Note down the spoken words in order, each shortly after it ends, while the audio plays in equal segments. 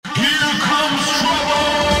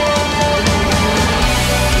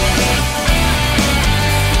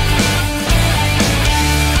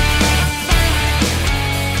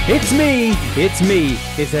It's me.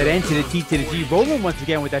 It's that N to the T to the G, rolling once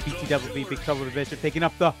again with that BTWB, Big Trouble Adventure, taking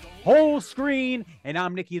up the whole screen. And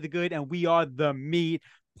I'm Nikki the Good, and we are the Meat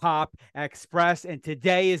Pop Express. And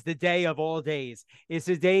today is the day of all days. It's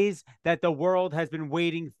the days that the world has been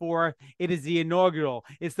waiting for. It is the inaugural.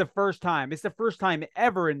 It's the first time. It's the first time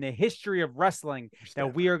ever in the history of wrestling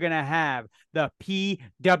that we are going to have the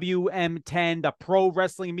PWM10, the Pro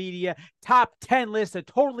Wrestling Media Top 10 list, a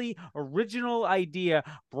totally original idea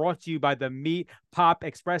brought to you by the Meat Pop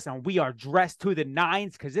Express. And we are dressed to the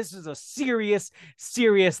nines because this is a serious,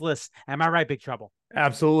 serious list. Am I right, Big Trouble?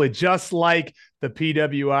 Absolutely. Just like the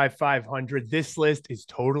PWI 500, this list is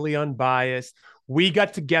totally unbiased. We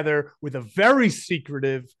got together with a very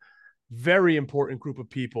secretive, very important group of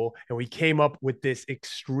people, and we came up with this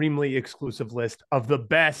extremely exclusive list of the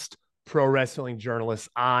best pro wrestling journalists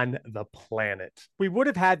on the planet. We would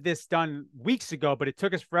have had this done weeks ago, but it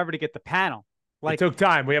took us forever to get the panel. It took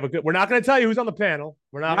time. We're not going to tell you who's on the panel.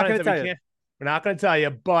 We're not going to tell you. We're not going to tell you,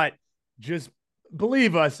 but just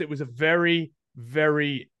believe us, it was a very,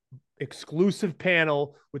 very exclusive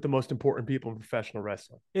panel with the most important people in professional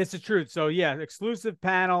wrestling. It's the truth. So yeah, exclusive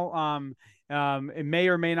panel. It may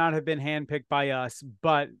or may not have been handpicked by us,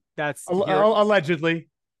 but that's allegedly,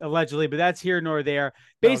 but that's here nor there.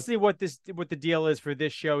 Basically, what the deal is for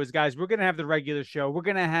this show is, guys, we're gonna have the regular show. We're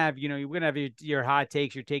gonna have, we're gonna have your hot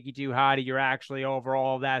takes, your take you too hottie, your actually over,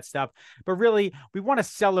 all that stuff. But really, we want to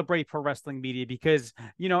celebrate pro wrestling media because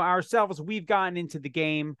ourselves, we've gotten into the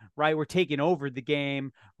game, right? We're taking over the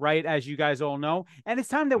game, right? As you guys all know, and it's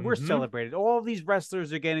time that we're celebrated. All of these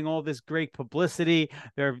wrestlers are getting all this great publicity.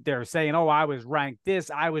 They're saying, "Oh, I was ranked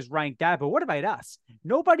this, I was ranked that." But what about us?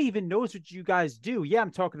 Nobody even knows what you guys do. Yeah,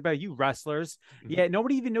 I'm talking about you wrestlers. Yeah,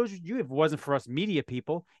 nobody even knows what you do. If it wasn't for us media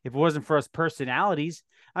people, if it wasn't for us personalities,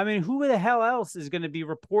 I mean, who the hell else is going to be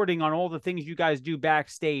reporting on all the things you guys do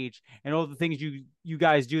backstage and all the things you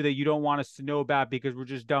guys do that you don't want us to know about because we're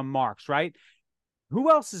just dumb marks, right?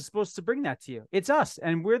 Who else is supposed to bring that to you? It's us,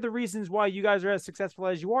 and we're the reasons why you guys are as successful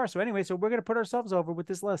as you are. So anyway, we're going to put ourselves over with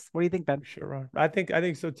this list. What do you think, Ben? Sure, I think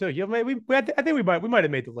so too. I think we might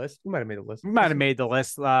have made the list. We might have made the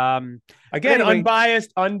list. Again, anyway,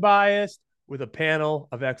 unbiased with a panel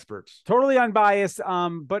of experts. Totally unbiased.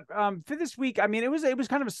 But for this week, I mean, it was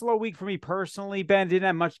kind of a slow week for me personally, Ben. Didn't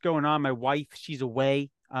have much going on. My wife, she's away.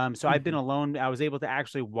 So I've been alone. I was able to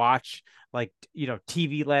actually watch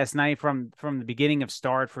TV last night from the beginning of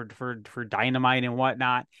start for Dynamite and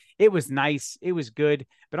whatnot. It was nice. It was good,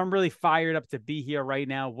 but I'm really fired up to be here right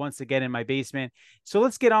now, once again in my basement. So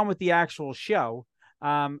let's get on with the actual show.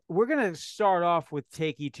 We're going to start off with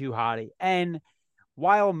Take You Too Hottie. And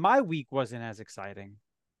while my week wasn't as exciting,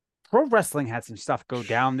 pro wrestling had some stuff go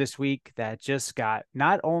down this week that just got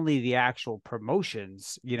not only the actual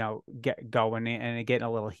promotions, get going and getting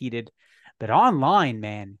a little heated, but online,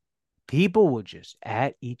 man, people were just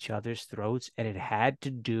at each other's throats, and it had to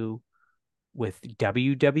do with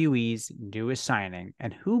WWE's newest signing.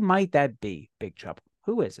 And who might that be, Big Trouble?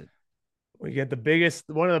 Who is it? We get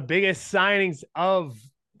one of the biggest signings of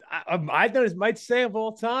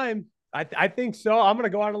all time. I think so. I'm going to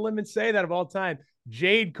go out on a limb and say that of all time.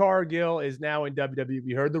 Jade Cargill is now in WWE.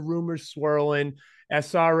 We heard the rumors swirling.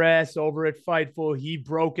 SRS over at Fightful, he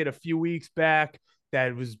broke it a few weeks back.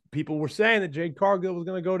 People were saying that Jade Cargill was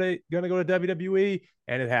going to go to WWE,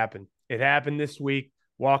 and it happened. It happened this week.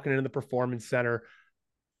 Walking into the Performance Center,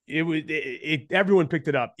 everyone picked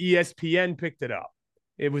it up. ESPN picked it up.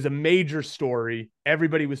 It was a major story.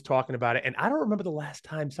 Everybody was talking about it, and I don't remember the last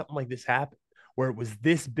time something like this happened, where it was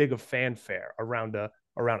this big of fanfare around a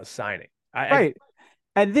signing. Right.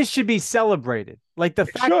 And this should be celebrated. Like the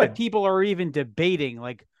fact that people are even debating,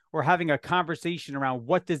 or having a conversation around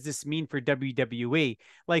what does this mean for WWE?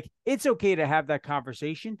 Like, it's okay to have that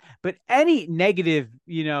conversation, but any negative,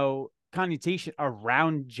 connotation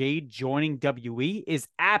around Jade joining WWE is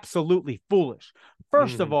absolutely foolish.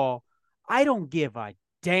 First of all, I don't give a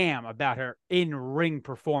damn about her in-ring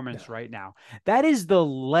performance right now. That is the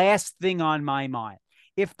last thing on my mind.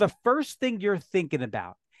 If the first thing you're thinking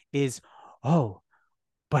about is,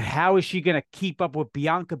 but how is she going to keep up with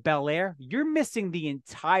Bianca Belair? You're missing the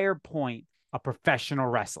entire point of professional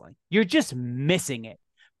wrestling. You're just missing it.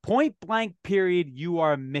 Point blank, period. You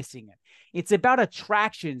are missing it. It's about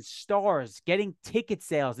attraction, stars, getting ticket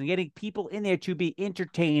sales, and getting people in there to be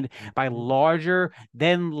entertained by larger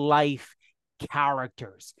than life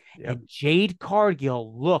characters. Yep. And Jade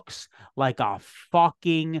Cargill looks like a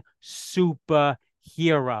fucking superhero.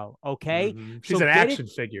 hero. Okay. She's So an action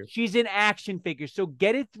figure. She's an action figure. So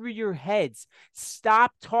get it through your heads.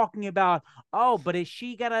 Stop talking about, oh, but is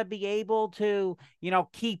she going to be able to,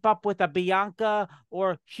 keep up with a Bianca,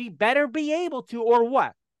 or she better be able to, or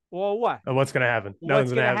what? Or what? And what's going to happen?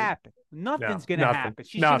 What's going to happen? Nothing's going to happen.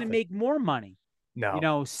 She's going to make more money.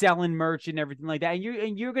 No. Selling merch and everything like that.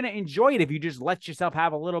 And you're going to enjoy it if you just let yourself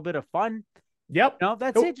have a little bit of fun. Yep. No,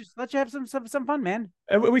 that's it. Just let you have some fun, man.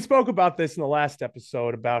 And we spoke about this in the last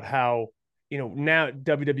episode about how, now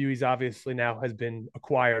WWE's obviously now has been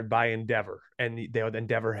acquired by Endeavor, and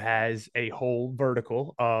Endeavor has a whole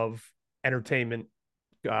vertical of entertainment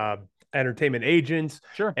agents,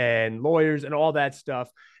 sure, and lawyers and all that stuff.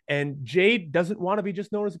 And Jade doesn't want to be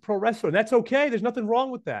just known as a pro wrestler. And that's okay. There's nothing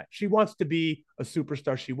wrong with that. She wants to be a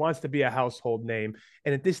superstar. She wants to be a household name.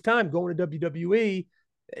 And at this time, going to WWE,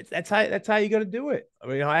 that's how you got to do it. I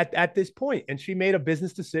mean, at this point, and she made a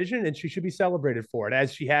business decision, and she should be celebrated for it,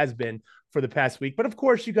 as she has been for the past week. But of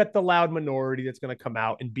course, you got the loud minority that's going to come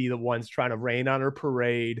out and be the ones trying to rain on her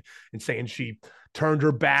parade and saying she turned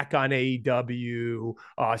her back on AEW,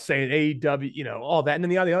 saying AEW, all that. And then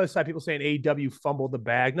the other side, people saying AEW fumbled the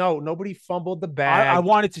bag. No, nobody fumbled the bag. I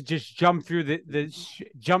wanted to just jump through the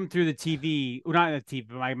TV, well, not the TV,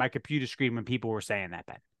 but my computer screen when people were saying that,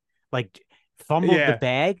 Ben. Like, fumbled the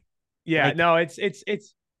bag? Yeah, like, no, it's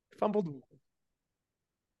fumbled.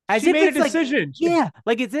 As she if made it's a decision.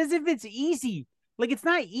 Like it's as if it's easy. Like, it's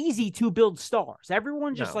not easy to build stars.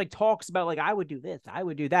 Everyone just talks about, like, I would do this, I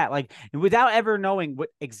would do that, like, without ever knowing what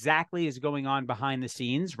exactly is going on behind the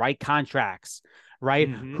scenes, right? Contracts, right?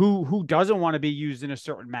 Who doesn't want to be used in a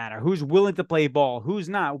certain manner? Who's willing to play ball? Who's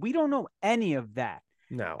not? We don't know any of that.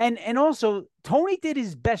 No. And also, Tony did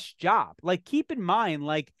his best job. Like, keep in mind,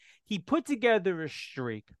 like, he put together a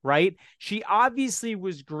streak, right? She obviously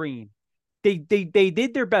was green. They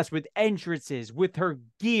did their best with entrances, with her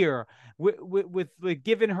gear, with like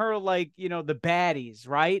giving her, like, the baddies,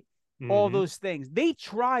 right? All those things. They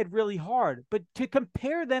tried really hard, but to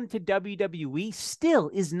compare them to WWE still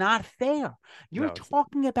is not fair. You're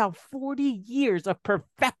talking about 40 years of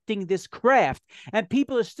perfecting this craft, and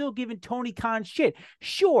people are still giving Tony Khan shit.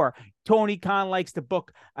 Sure, Tony Khan likes to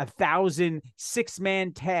book 1,000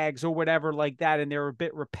 6-man tags or whatever like that, and they're a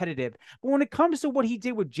bit repetitive. But when it comes to what he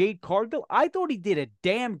did with Jade Cargill, I thought he did a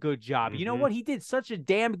damn good job. You know what? He did such a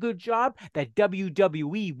damn good job that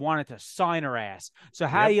WWE wanted to sign her ass. So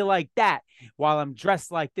how do you like that? While I'm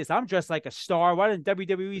dressed like this, I'm dressed like a star. Why didn't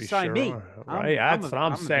WWE sign me? Right. That's what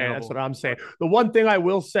I'm saying. That's what I'm saying. The one thing I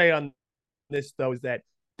will say on this, though, is that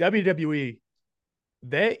WWE,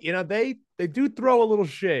 they do throw a little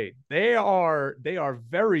shade. They are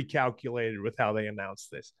very calculated with how they announce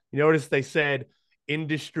this. You notice they said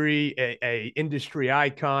a industry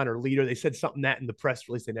icon or leader. They said something that in the press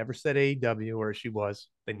release. They never said AEW where she was.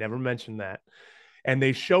 They never mentioned that. And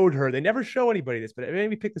they showed her. They never show anybody this, but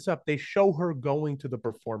maybe pick this up. They show her going to the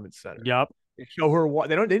performance center. Yep. They show her.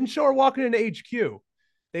 They didn't show her walking into HQ.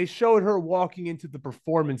 They showed her walking into the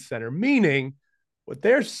performance center. Meaning,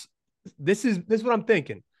 this is what I'm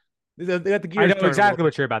thinking. They got the gears. I know exactly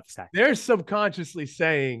what you're about to say. They're subconsciously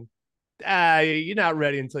saying, "You're not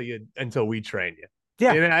ready until we train you."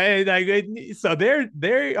 Yeah. So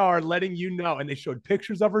they are letting you know, and they showed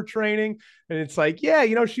pictures of her training, and it's like,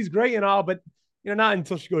 she's great and all, but not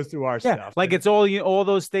until she goes through our stuff. Like, it's all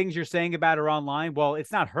those things you're saying about her online. Well,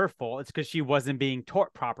 it's not her fault. It's because she wasn't being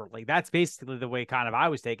taught properly. That's basically the way kind of I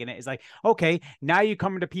was taking it. It's like, okay, now you're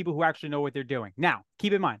coming to people who actually know what they're doing. Now,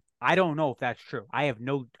 keep in mind, I don't know if that's true. I have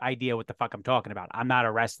no idea what the fuck I'm talking about. I'm not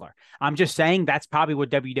a wrestler. I'm just saying that's probably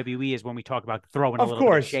what WWE is when we talk about throwing a little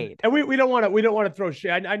bit of shade. And we don't want to throw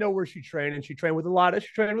shade. I know where she trained, and she trained with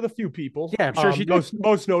a few people. Yeah, I'm sure she did.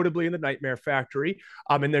 Most notably in the Nightmare Factory.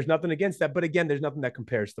 And there's nothing against that. But again, there's nothing that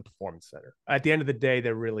compares to the Performance Center. At the end of the day,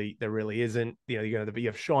 there really isn't. You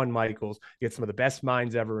have Shawn Michaels. You get some of the best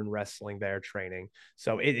minds ever in wrestling there training.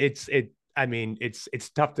 So it's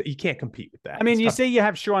tough you can't compete with that. I mean, you say you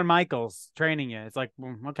have Shawn Michaels training you. It's like,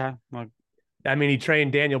 okay. Well, I mean, he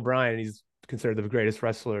trained Daniel Bryan. He's considered the greatest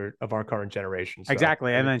wrestler of our current generation. So.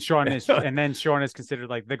 Exactly. And then Shawn is considered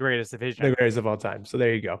like the greatest of his generation. The greatest of all time. So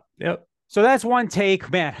there you go. Yep. So that's one take,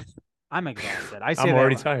 man. I'm exhausted. I'm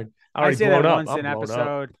already tired. I say that once an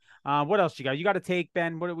episode. What else you got? You got a take,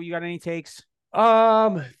 Ben? What you got? Any takes?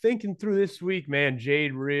 Thinking through this week, man,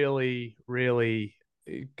 Jade really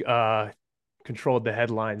controlled the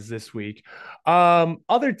headlines this week.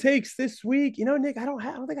 Other takes this week, Nick, I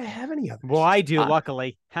don't think I have any others. Well, I do,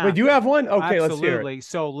 luckily. Wait, do you have one? Okay, absolutely. Let's hear it.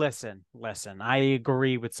 So listen, I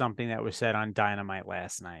agree with something that was said on Dynamite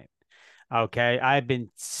last night. Okay, I've been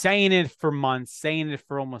saying it for months, saying it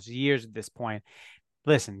for almost years at this point.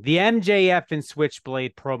 Listen, the MJF and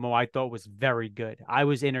Switchblade promo I thought was very good. I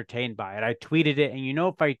was entertained by it. I tweeted it, and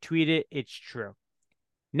if I tweet it, it's true.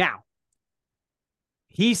 Now,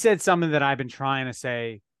 he said something that I've been trying to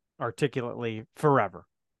say articulately forever.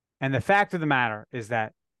 And the fact of the matter is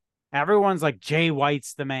that everyone's like, Jay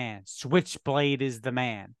White's the man. Switchblade is the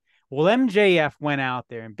man. Well, MJF went out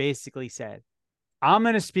there and basically said, I'm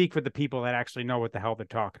going to speak for the people that actually know what the hell they're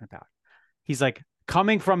talking about. He's like,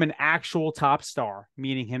 coming from an actual top star,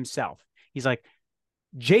 meaning himself. He's like,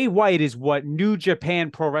 Jay White is what New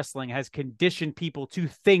Japan Pro Wrestling has conditioned people to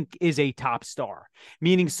think is a top star,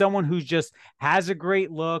 meaning someone who just has a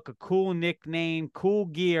great look, a cool nickname, cool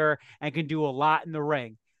gear, and can do a lot in the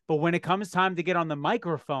ring. But when it comes time to get on the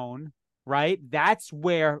microphone, right, that's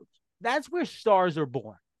where stars are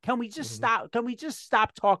born. Can we just stop? Can we just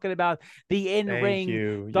stop talking about the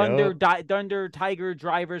in-ring Thunder Tiger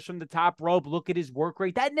drivers from the top rope? Look at his work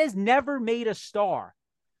rate. That has never made a star.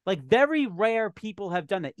 Like, very rare people have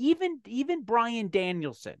done that. Even Bryan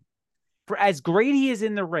Danielson, for as great he is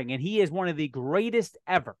in the ring, and he is one of the greatest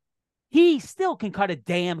ever, he still can cut a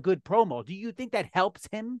damn good promo. Do you think that helps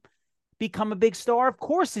him become a big star? Of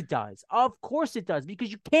course it does. Of course it does,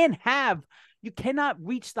 because you cannot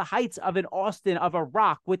reach the heights of an Austin, of a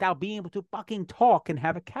Rock, without being able to fucking talk and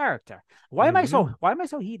have a character. Why am I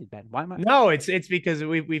so heated, Ben? Why am I? No, it's because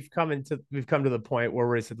we've come to the point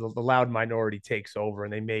where the loud minority takes over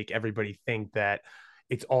and they make everybody think that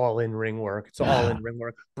it's all in ring work. It's all in ring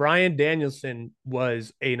work. Bryan Danielson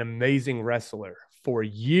was an amazing wrestler for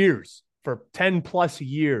years, for 10 plus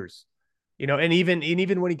years. And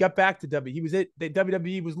even when he got back to the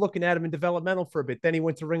WWE was looking at him in developmental for a bit. Then he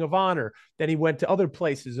went to Ring of Honor. Then he went to other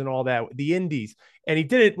places and all that, the indies. And he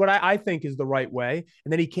did it what I think is the right way.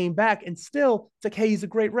 And then he came back, and still, it's like, hey, he's a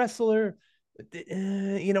great wrestler.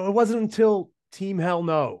 It wasn't until Team Hell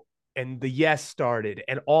No and the Yes started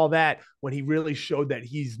and all that when he really showed that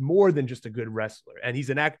he's more than just a good wrestler, and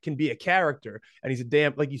can be a character, and he's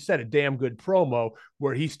like you said, a damn good promo,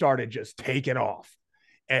 where he started just taking off.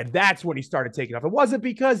 And that's when he started taking off. It wasn't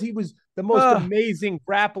because he was the most amazing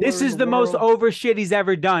grappler. This is the most over shit he's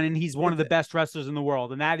ever done, and he's one of the best wrestlers in the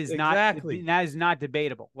world, and that is not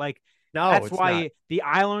debatable. Like, no, that's why the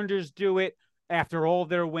Islanders do it after all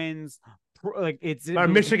their wins. Like,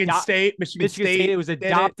 Michigan State. It was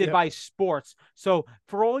adopted by sports. So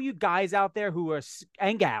for all you guys out there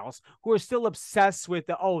and gals who are still obsessed with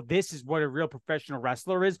this is what a real professional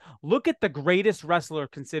wrestler is, look at the greatest wrestler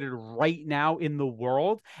considered right now in the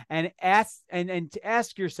world, and ask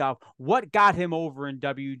yourself, what got him over in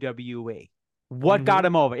WWE? What got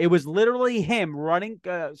him over? It was literally him running,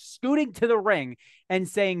 scooting to the ring and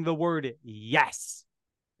saying the word yes.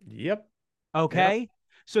 Yep. Okay. Yep.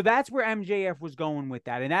 So that's where MJF was going with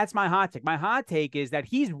that. And that's my hot take. My hot take is that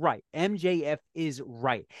he's right. MJF is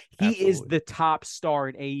right. He is the top star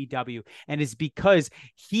in AEW. And it's because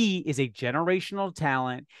he is a generational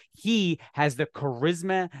talent. He has the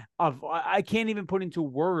charisma of, I can't even put into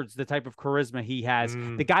words the type of charisma he has.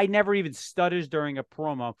 The guy never even stutters during a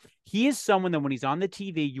promo. He is someone that when he's on the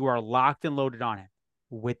TV, you are locked and loaded on him.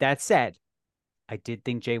 With that said, I did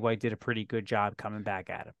think Jay White did a pretty good job coming back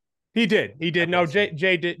at him. He did. No,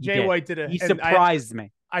 Jay White did. He surprised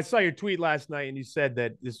me. I saw your tweet last night, and you said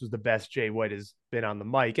that this was the best Jay White has been on the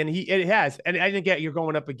mic, and it has. And I think you're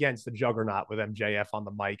going up against the juggernaut with MJF on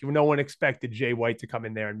the mic. No one expected Jay White to come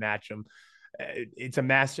in there and match him. It's a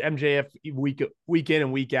master. MJF week in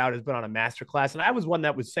and week out has been on a masterclass, and I was one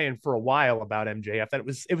that was saying for a while about MJF that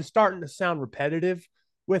it was starting to sound repetitive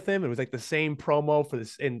with him. It was like the same promo for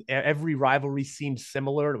this, and every rivalry seemed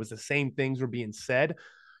similar. It was the same things were being said.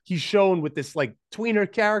 He's shown with this like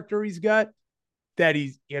tweener character he's got that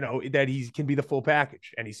he can be the full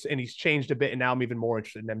package, and he's changed a bit. And now I'm even more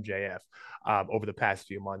interested in MJF over the past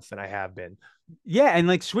few months than I have been. Yeah. And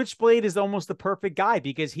like Switchblade is almost the perfect guy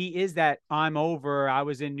because he is that I'm over. I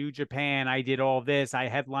was in New Japan. I did all this. I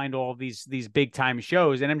headlined all these big time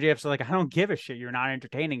shows, and MJF's like, I don't give a shit. You're not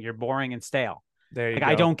entertaining. You're boring and stale. There you go.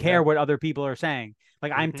 I don't care what other people are saying.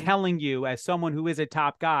 Like, I'm telling you, as someone who is a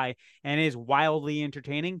top guy and is wildly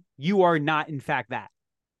entertaining, you are not, in fact, that.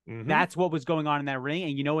 That's what was going on in that ring.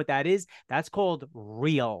 And you know what that is? That's called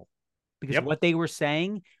real. Because what they were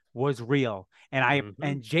saying was real. And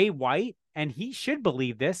and Jay White, and he should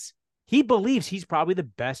believe this, he believes he's probably the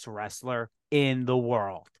best wrestler in the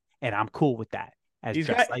world. And I'm cool with that.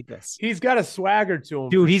 Like this. He's got a swagger to him.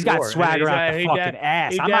 Dude, he's got swagger out the fucking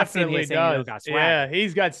ass. I'm not saying he got swagger. Yeah,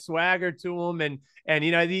 he's got swagger to him. And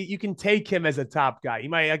you can take him as a top guy.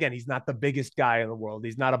 He's not the biggest guy in the world.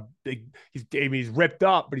 He's not he's ripped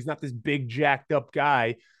up, but he's not this big jacked up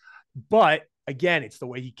guy. But again, it's the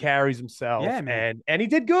way he carries himself. Yeah, man. And he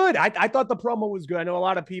did good. I thought the promo was good. I know a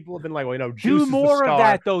lot of people have been like, well, Juice Do is the more of star.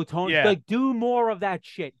 that though, Tony. Yeah. Like, do more of that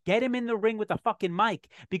shit. Get him in the ring with a fucking mic.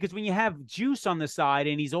 Because when you have Juice on the side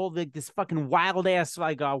and he's all like this fucking wild ass,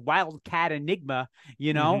 like a wildcat enigma,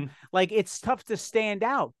 like it's tough to stand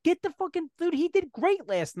out. Get the fucking dude. He did great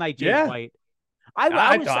last night, Jay White. I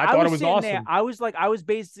thought it was sitting awesome. there. I was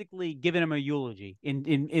basically giving him a eulogy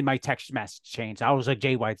in my text message chains. I was like,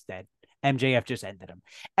 Jay White's dead. MJF just ended him.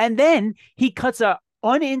 And then he cuts a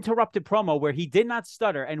uninterrupted promo where he did not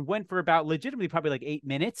stutter and went for about legitimately probably like 8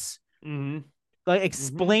 minutes, like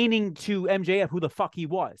explaining to MJF who the fuck he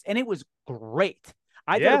was. And it was great.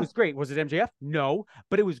 I thought it was great. Was it MJF? No,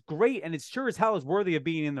 but it was great. And it sure as hell is worthy of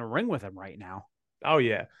being in the ring with him right now. Oh,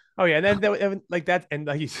 yeah. And then like that. And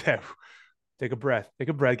like you said, take a breath,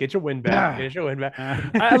 get your wind back,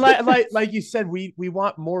 like you said, we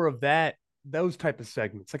want more of that. Those type of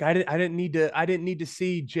segments. Like I didn't need to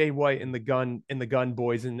see Jay White and the gun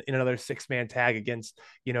boys in another 6-man tag against,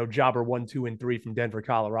 Jobber 1, 2, and 3 from Denver,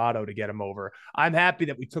 Colorado to get him over. I'm happy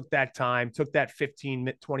that we took that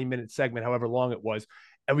 15-20-minute segment, however long it was,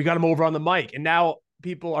 and we got him over on the mic. And now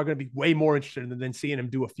people are going to be way more interested than seeing him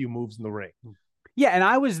do a few moves in the ring. Yeah, and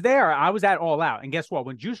I was there. I was at All Out. And guess what?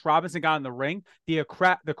 When Juice Robinson got in the ring, the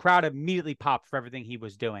crowd immediately popped for everything he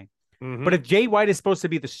was doing. But if Jay White is supposed to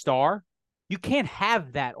be the star, you can't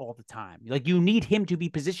have that all the time. Like, you need him to be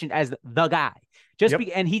positioned as the guy.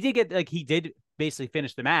 And he did basically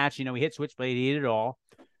finish the match. He hit Switchblade, he did it all.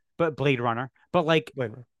 But Blade Runner. But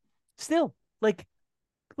still,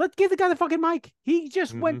 let's give the guy the fucking mic. He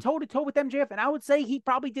just went toe-to-toe with MJF, and I would say he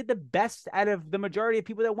probably did the best out of the majority of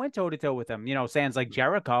people that went toe-to-toe with him. Sans like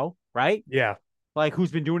Jericho, right? Yeah. Like,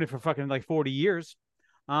 who's been doing it for fucking like 40 years.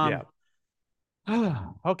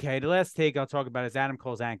 Okay, the last take I'll talk about is Adam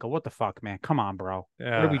Cole's ankle. What the fuck, man? Come on, bro. What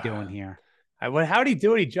are we doing here? How did he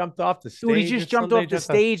do it? He jumped off the stage. Dude, he just jumped off the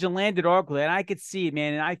stage and landed awkwardly, and I could see it,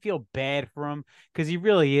 man. And I feel bad for him because he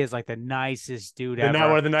really is like the nicest dude ever. Not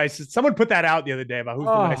one of the nicest. Someone put that out the other day about who's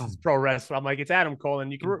the nicest pro wrestler. I'm like, it's Adam Cole,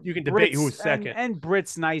 and you can debate who's second. And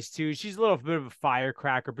Britt's nice too. She's a little bit of a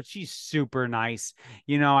firecracker, but she's super nice.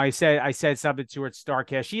 I said something to her at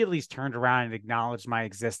Starcast. She at least turned around and acknowledged my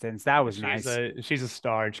existence. That was nice. She's a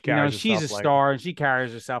star, and she carries she's a star, and she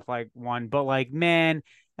carries herself like one. But like, man.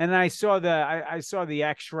 And I saw the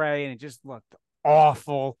X-ray, and it just looked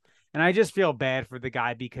awful. And I just feel bad for the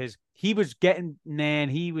guy because he was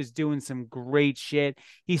doing some great shit.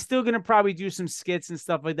 He's still gonna probably do some skits and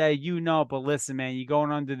stuff like that, But listen, man, you're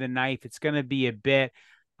going under the knife. It's gonna be a bit.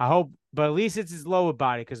 I hope, but at least it's his lower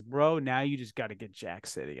body, because bro, now you just got to get Jack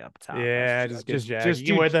City up top. Yeah, just get Jack.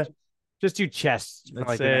 Just do chest for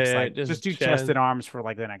like the next, just do chest and arms for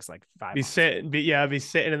like the next 5 months. Be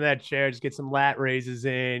sitting in that chair, just get some lat raises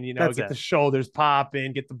in, get the shoulders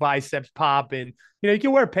popping, get the biceps popping. You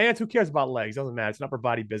can wear pants. Who cares about legs? Doesn't matter. It's an upper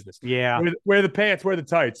body business. Yeah. Wear the pants, wear the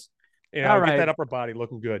tights. All right. Get that upper body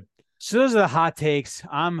looking good. So those are the hot takes.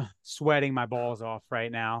 I'm sweating my balls off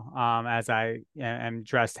right now. As I am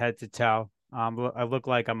dressed head to toe. I look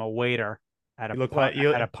like I'm a waiter at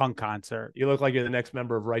a punk concert. You look like you're the next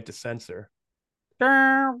member of Right to Censor. We'll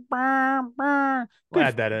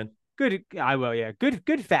add that in. Good. I will. Yeah.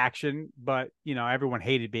 Good faction, but everyone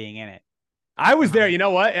hated being in it. I was there. You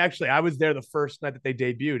know what? Actually, I was there the first night that they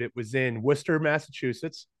debuted. It was in Worcester,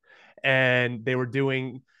 Massachusetts, and they were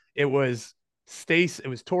doing. It was Stacy. It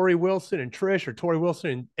was Tori Wilson and Trish, or Tori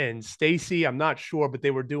Wilson and Stacy. I'm not sure, but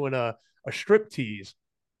they were doing a strip tease.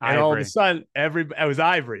 And all of a sudden, it was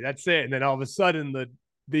Ivory. That's it. And then all of a sudden,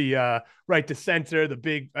 the Right to Censor, the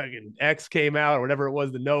big X came out, or whatever it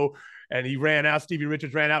was, and he ran out. Stevie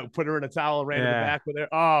Richards ran out and put her in a towel, ran in the back with her.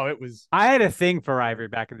 Oh, it was. I had a thing for Ivory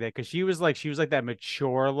back in the day because she was like that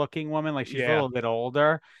mature looking woman, like she's a little bit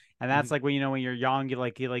older. And that's like when when you're young,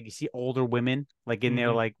 you see older women like in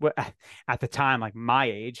there, like at the time, like my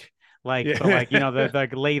age. But the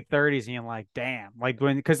late 30s, and you're like, damn,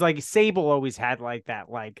 because Sable always had like that,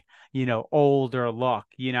 older look,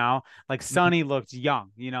 like Sunny looked young,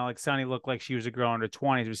 like Sunny looked like she was a girl in her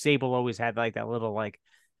 20s, but Sable always had like that little, I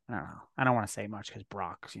don't know. I don't want to say much because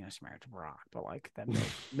Brock's, she's married to Brock, but like that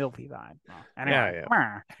milfy vibe. Anyway,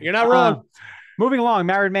 you're not wrong. Moving along,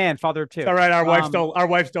 married man, father of two. All right, our wives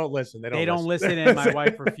don't listen. They don't listen, and my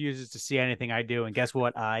wife refuses to see anything I do. And guess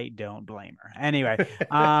what? I don't blame her. Anyway,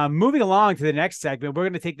 moving along to the next segment, we're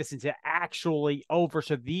going to take this into actually over.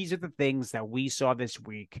 So these are the things that we saw this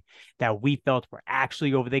week that we felt were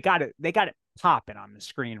actually over. They got it popping on the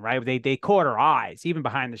screen, right? They caught our eyes, even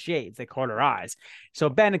behind the shades. They caught our eyes. So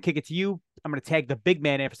Ben, and kick it to you. I'm going to tag the big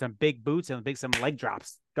man in for some big boots and some leg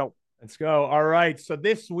drops. Go. Let's go. All right. So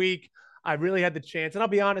this week, I really had the chance. And I'll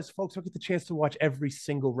be honest, folks, I get the chance to watch every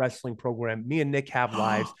single wrestling program. Me and Nick have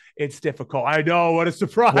lives. It's difficult. I know. What a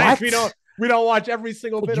surprise. What? We don't watch every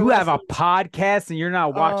single bit of You have a wrestling. podcast and you're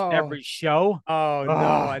not watching Oh, every show? oh no,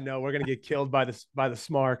 I know. We're gonna get killed by the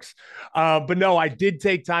Smarks. But no, I did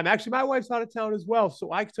take time. Actually, my wife's out of town as well.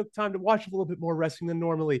 So I took time to watch a little bit more wrestling than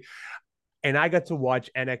normally. And I got to watch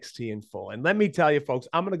NXT in full. And let me tell you, folks,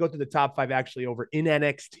 I'm going to go through the top 5 actually over in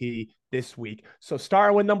NXT this week. So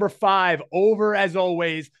starting with number 5, over as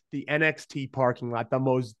always, the NXT parking lot, the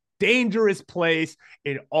most dangerous place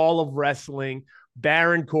in all of wrestling.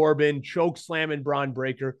 Baron Corbin choke slamming Braun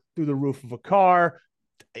Breaker through the roof of a car.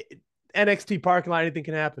 NXT parking lot, anything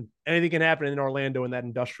can happen. Anything can happen in Orlando, in that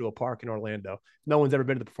industrial park in Orlando. No one's ever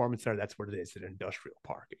been to the Performance Center. That's what it is, an industrial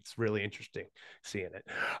park. It's really interesting seeing it.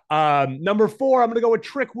 Number 4, I'm going to go with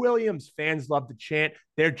Trick Williams. Fans love to chant.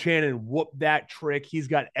 They're chanting, whoop that Trick. He's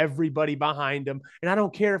got everybody behind him. And I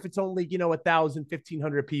don't care if it's only, 1,000,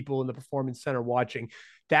 1,500 people in the Performance Center watching.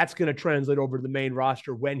 That's going to translate over to the main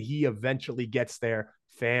roster when he eventually gets there.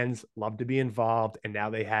 Fans love to be involved, and now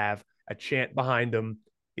they have a chant behind him.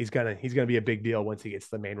 He's gonna be a big deal once he gets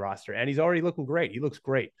to the main roster, and he's already looking great. He looks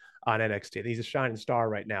great on NXT. He's a shining star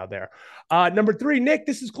right now there. Number 3, Nick,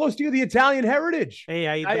 this is close to you, the Italian Heritage. Hey,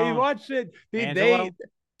 how you doing? You watched it?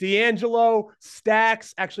 D'Angelo,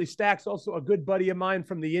 Stax. Actually, Stax also a good buddy of mine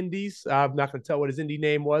from the Indies. I'm not going to tell what his indie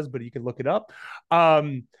name was, but you can look it up.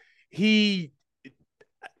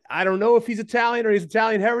 I don't know if he's Italian or he's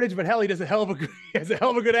Italian heritage, but hell, he has a hell of a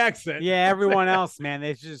good accent. Yeah, everyone else, man,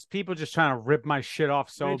 it's just people just trying to rip my shit off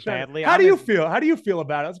so badly. How do you feel? How do you feel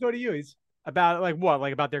about it? Let's go to you. About like what?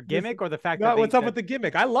 Like about their gimmick or the fact that what's up with the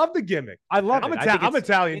gimmick? I love the gimmick. I love it. I'm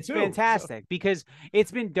Italian it's too. It's fantastic because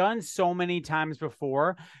it's been done so many times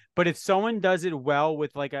before. But if someone does it well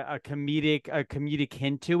with like a comedic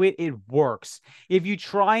hint to it, it works. If you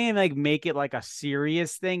try and like make it like a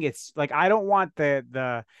serious thing, it's like I don't want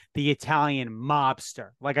the Italian mobster.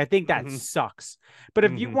 Like I think that sucks. But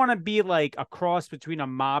if you want to be like a cross between a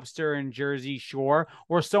mobster and Jersey Shore,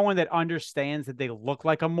 or someone that understands that they look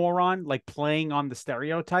like a moron, like playing on the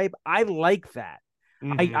stereotype, I like that.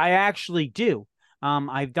 I actually do.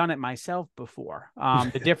 I've done it myself before.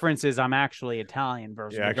 The difference is I'm actually Italian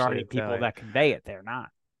versus the majority of people that convey it. They're not.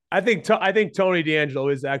 I think Tony D'Angelo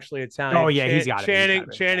is actually Italian. Oh yeah, he's got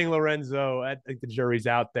it. Channing Lorenzo. I think the jury's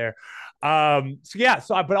out there. But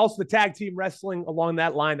also the tag team wrestling along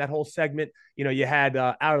that line, that whole segment. You had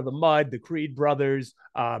Out of the Mud, the Creed brothers,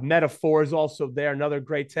 Metaphors also there. Another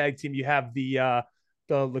great tag team. You have the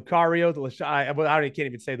Lucario, I can't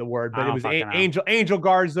even say the word, but it was Angel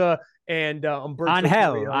Garza and Humberto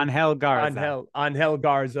Angel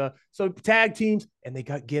Garza. So tag teams, and they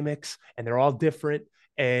got gimmicks, and they're all different,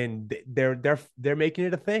 and they're making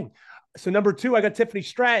it a thing. So number 2, I got Tiffany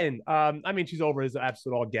Stratton. She's over as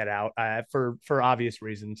absolute all get out for obvious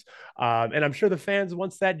reasons. And I'm sure the fans,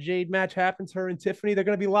 once that Jade match happens, her and Tiffany, they're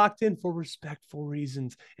going to be locked in for respectful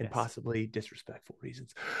reasons and possibly disrespectful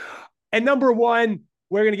reasons. And number 1,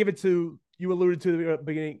 we're going to give it to, you alluded to the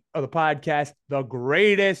beginning of the podcast,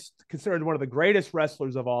 considered one of the greatest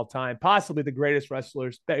wrestlers of all time, possibly the greatest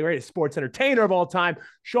sports entertainer of all time,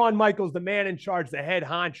 Shawn Michaels, the man in charge, the head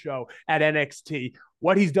honcho at NXT.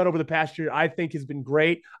 What he's done over the past year, I think, has been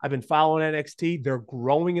great. I've been following NXT. They're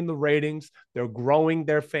growing in the ratings. They're growing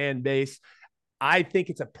their fan base. I think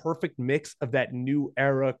it's a perfect mix of that new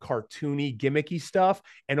era cartoony, gimmicky stuff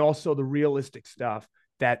and also the realistic stuff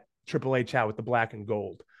that Triple H had with the black and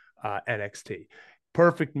gold NXT.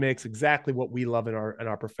 Perfect mix, exactly what we love in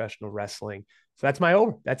our professional wrestling. So that's my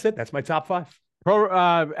over. That's it. That's my top 5.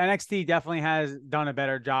 NXT definitely has done a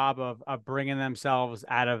better job of bringing themselves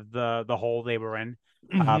out of the hole they were in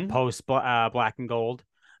post black and gold.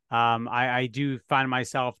 I do find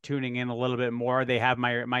myself tuning in a little bit more. They have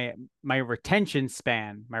my retention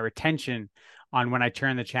span, my retention on when I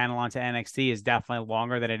turn the channel onto NXT is definitely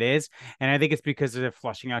longer than it is. And I think it's because they're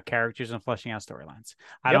flushing out characters and flushing out storylines.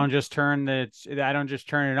 I don't just turn it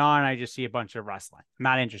on. I just see a bunch of wrestling. I'm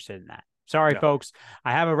not interested in that. Sorry, folks.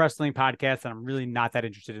 I have a wrestling podcast and I'm really not that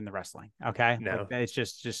interested in the wrestling. Okay. No. It's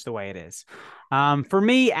just the way it is. For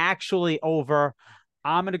me, actually over,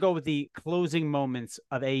 I'm going to go with the closing moments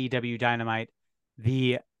of AEW Dynamite.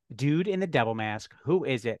 The dude in the devil mask. Who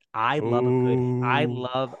is it? I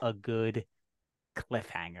love a good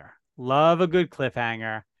cliffhanger. Love a good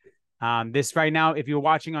cliffhanger. This right now, if you're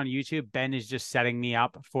watching on YouTube, Ben is just setting me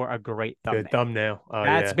up for a great thumbnail. Good thumbnail. Oh,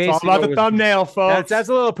 That's yeah. basically it's all about the thumbnail, folks. That's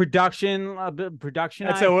a little production.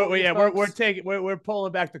 That's we're taking we're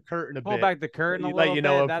pulling back the curtain a bit. Pull back the curtain a little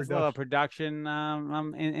bit. That's a little production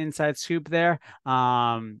inside scoop there.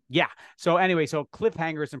 Yeah. So anyway, so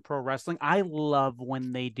cliffhangers in pro wrestling. I love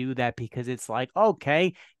when they do that because it's like,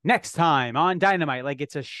 okay, next time on Dynamite, like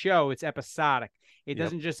it's a show, it's episodic. It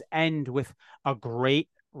doesn't just end with a great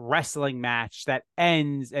wrestling match that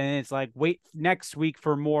ends and it's like, wait next week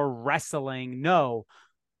for more wrestling. No,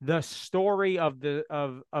 the story of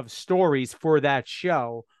stories for that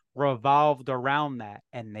show revolved around that,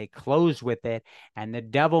 and they closed with it. And the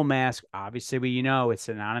devil mask, obviously, it's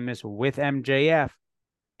synonymous with MJF,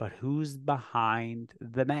 but who's behind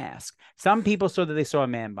the mask? Some people saw that they saw a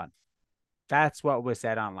man bun. That's what was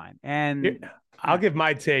said online. And I'll give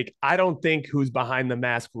my take. I don't think who's behind the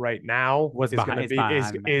mask right now is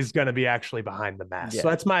going to be actually behind the mask. Yeah. So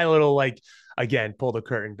that's my little, again, pull the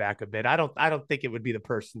curtain back a bit. I don't think it would be the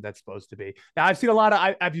person that's supposed to be. Now, I've seen a lot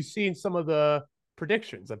of. Have you seen some of the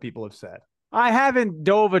predictions that people have said? I haven't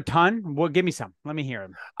dove a ton. Well, give me some. Let me hear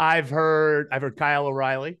them. I've heard Kyle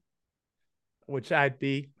O'Reilly, which I'd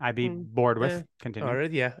be bored with. Continue. All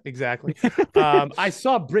right, yeah, exactly. I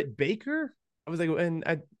saw Britt Baker. I was like, and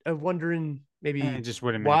I'm wondering maybe it just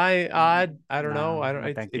wouldn't why odd. I don't know. I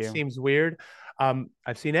don't. It seems weird. I've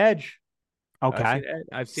seen Edge. Okay,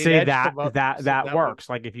 I've seen say Edge that works.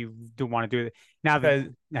 Like if you do want to do it now,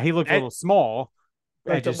 he looks a little small.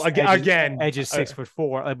 Edge is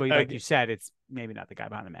 6'4", but like you said, it's maybe not the guy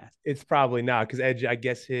behind the mask. It's probably not because Edge. I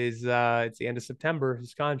guess his it's the end of September.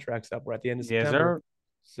 His contract's up. We're at the end of September.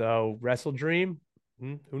 So Wrestle Dream.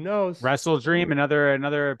 Who knows? Wrestle Dream.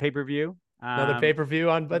 Another pay-per-view. Another pay-per-view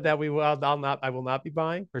on, but that I will not be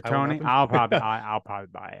buying for Tony. I'll probably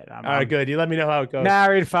buy it. All right, good. You let me know how it goes.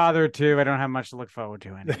 Married, father too. I don't have much to look forward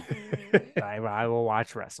to anymore. I will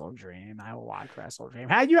watch Wrestle Dream.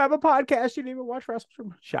 How you have a podcast? You didn't even watch Wrestle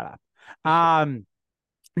Dream? Shut up.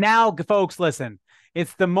 Now, folks, listen.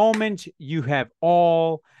 It's the moment you have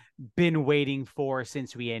all been waiting for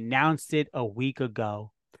since we announced it a week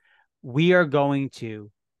ago. We are going to,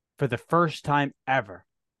 for the first time ever,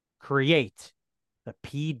 create the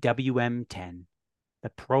PWM10, the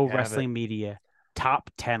Pro Wrestling Media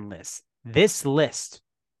Top 10 list. This list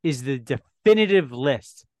is the definitive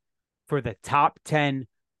list for the top 10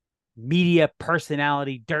 media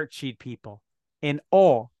personality dirt sheet people in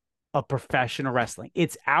all of professional wrestling.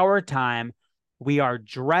 It's our time. We are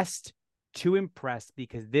dressed to impress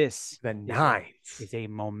because this is a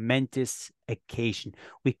momentous occasion.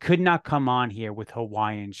 We could not come on here with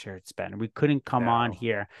Hawaiian shirts, Ben. We couldn't come on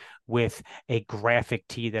here with a graphic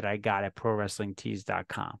tee that I got at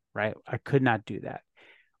prowrestlingtees.com, right? I could not do that.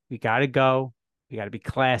 We got to go. We got to be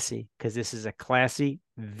classy because this is a classy,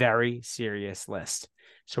 very serious list.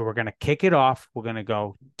 So we're going to kick it off. We're going to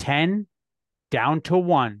go 10 down to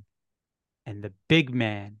 1, and the big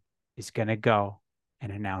man is going to go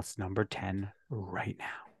and announce number 10 right now.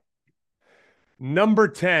 Number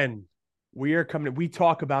 10, we are coming. We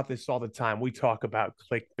talk about this all the time. We talk about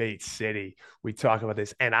Clickbait City. We talk about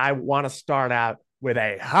this. And I want to start out with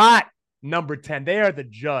a hot number 10. They are the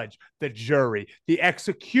judge, the jury, the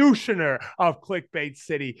executioner of Clickbait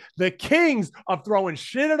City, the kings of throwing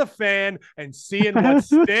shit at a fan and seeing what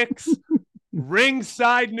sticks.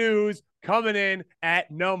 Ringside News coming in at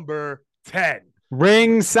number 10.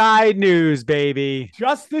 Ringside News, baby.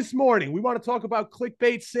 Just this morning, we want to talk about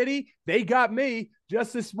Clickbait City. They got me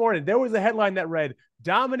just this morning. There was a headline that read,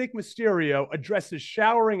 Dominic Mysterio addresses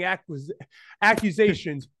showering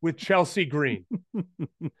accusations with Chelsea Green.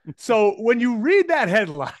 So when you read that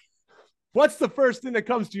headline, what's the first thing that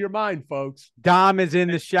comes to your mind, folks? Dom is in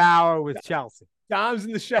the shower with Chelsea. Dom's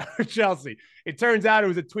in the shower with Chelsea. It turns out it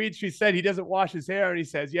was a tweet. She said he doesn't wash his hair, and he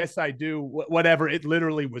says, yes, I do. Whatever. It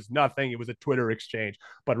literally was nothing. It was a Twitter exchange.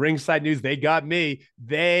 But Ringside News, they got me.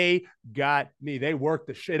 They got me. They worked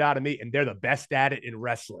the shit out of me, and they're the best at it in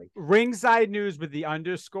wrestling. Ringside News with the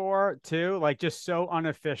underscore, too, like just so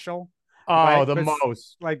unofficial. Oh, the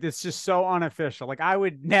most. Like, it's just so unofficial. Like, I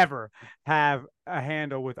would never have a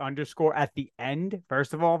handle with underscore at the end,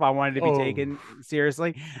 first of all, if I wanted to be taken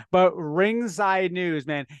seriously. But Ringside News,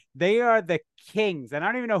 man, they are the kings. And I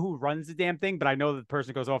don't even know who runs the damn thing, but I know the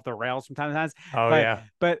person goes off the rails from time to time.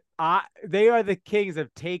 But they are the kings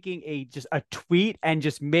of taking just a tweet and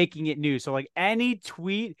just making it news. So, like, any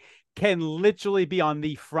tweet can literally be on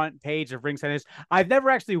the front page of Ringside News. I've never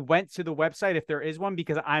actually went to the website if there is one,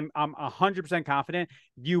 because I'm 100% confident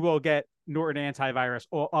you will get Norton antivirus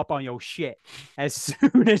all up on your shit as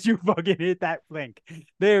soon as you fucking hit that link.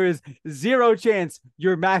 There is zero chance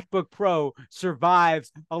your MacBook Pro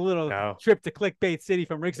survives a little trip to Clickbait City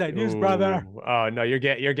from Ringside News, brother. Oh no, you're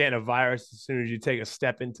getting a virus as soon as you take a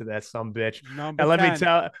step into that sumbitch. Number And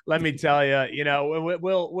 10. let me tell you, you know,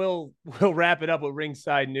 we'll wrap it up with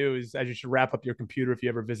Ringside News, as you should wrap up your computer if you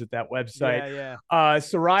ever visit that website. Yeah.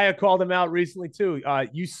 Soraya called him out recently too.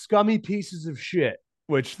 You scummy pieces of shit,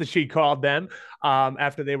 which she called them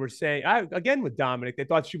after they were saying, again with Dominic, they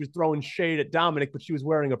thought she was throwing shade at Dominic, but she was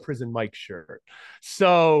wearing a Prison Mike shirt.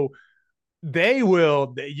 So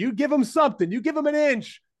you give them something, you give them an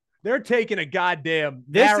inch, they're taking a goddamn.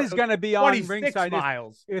 This is going to be on Ringside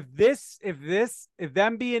miles. If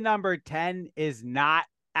them being number 10 is not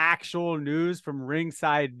actual news from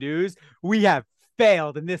Ringside News, we have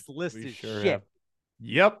failed, and this list is shit. Have.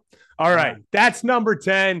 Yep. All right. That's number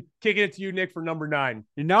 10. Kicking it to you, Nick, for number 9.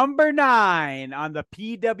 Number 9 on the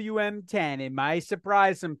PWM10. It might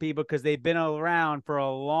surprise some people because they've been around for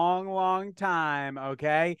a long, long time.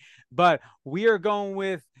 Okay. But we are going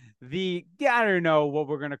with I don't know what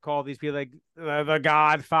we're going to call these people, like the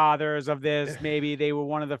godfathers of this. Maybe they were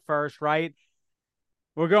one of the first, right?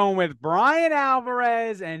 We're going with Brian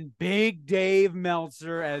Alvarez and Big Dave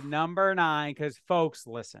Meltzer at number 9 because, folks,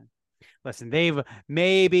 listen, they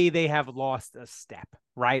have lost a step,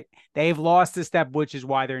 right? They've lost a step, which is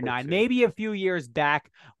why they're 9. Maybe a few years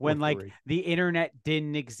back when the internet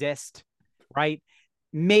didn't exist, right?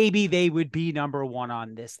 Maybe they would be number 1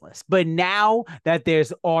 on this list. But now that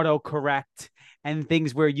there's autocorrect and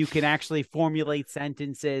things where you can actually formulate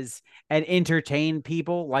sentences and entertain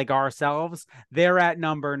people like ourselves, they're at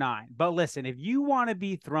number 9. But listen, if you want to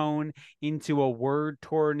be thrown into a word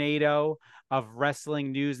tornado of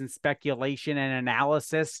wrestling news and speculation and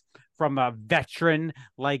analysis from a veteran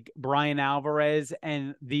like Brian Alvarez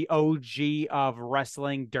and the OG of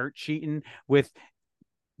wrestling dirt sheeting with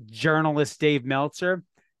journalist Dave Meltzer,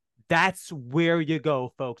 that's where you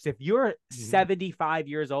go, folks. If you're 75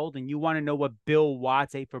 years old and you want to know what Bill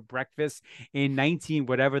Watts ate for breakfast in 19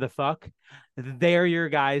 whatever the fuck, they're your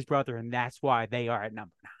guys, brother, and that's why they are at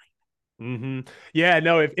number 9. Yeah,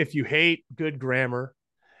 no, if you hate good grammar,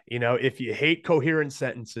 you know, if you hate coherent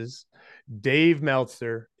sentences, Dave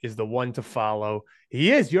Meltzer is the one to follow.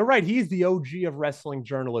 You're right. He's the OG of wrestling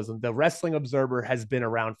journalism. The Wrestling Observer has been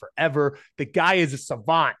around forever. The guy is a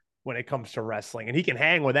savant when it comes to wrestling, and he can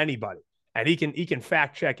hang with anybody, and he can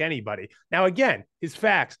fact check anybody. Now, again, his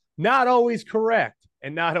facts, not always correct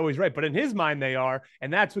and not always right, but in his mind they are,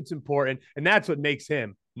 and that's what's important, and that's what makes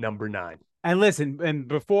him number 9. And listen, and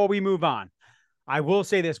before we move on, I will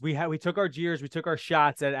say this. We took our jeers, we took our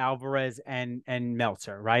shots at Alvarez and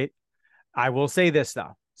Meltzer, right? I will say this,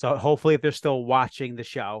 though. So hopefully if they're still watching the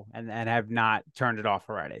show and have not turned it off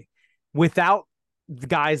already, without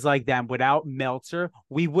guys like them, without Meltzer,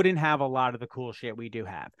 we wouldn't have a lot of the cool shit we do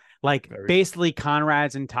have. Like basically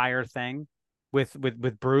Conrad's entire thing with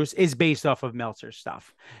Bruce is based off of Meltzer's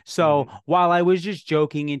stuff. So while I was just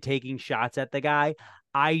joking and taking shots at the guy,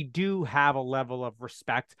 I do have a level of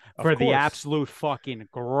respect for the absolute fucking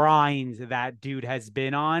grind that dude has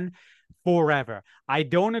been on forever. I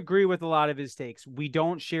don't agree with a lot of his takes. We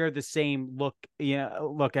don't share the same look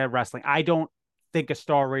at wrestling. I don't think a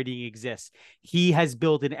star rating exists. He has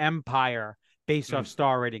built an empire based off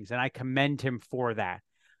star ratings, and I commend him for that.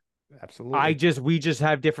 Absolutely. We just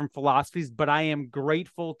have different philosophies, but I am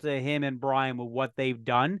grateful to him and Brian with what they've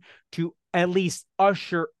done to at least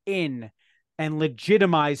usher in and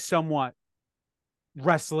legitimize somewhat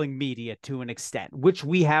wrestling media to an extent, which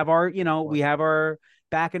we have our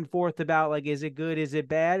back and forth about, like, is it good? Is it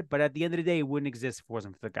bad? But at the end of the day, it wouldn't exist if it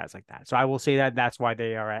wasn't for the guys like that. So I will say that's why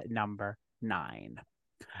they are at number 9.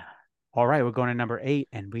 All right, we're going to number 8,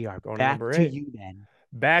 and we are going back to you then.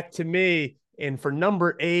 Back to me. And for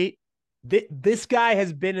number 8, this guy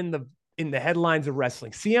has been in the headlines of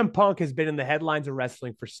wrestling. CM Punk has been in the headlines of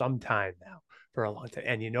wrestling for some time now, for a long time.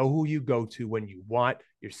 And you know who you go to when you want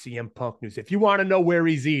your CM Punk news. If you want to know where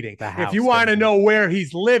he's eating, if you want to know where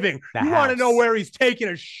he's living, you want to know where he's taking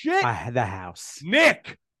a shit, the house.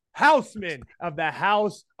 Nick Houseman of the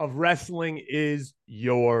House of Wrestling is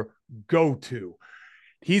your go-to.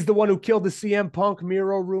 He's the one who killed the CM Punk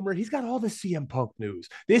Miro rumor. He's got all the CM Punk news.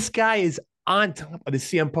 This guy is on top of the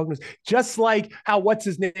CM Punk news, just like how what's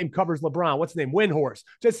his name covers LeBron. What's his name? Windhorse.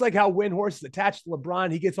 Just like how Windhorse is attached to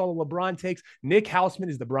LeBron. He gets all the LeBron takes. Nick Houseman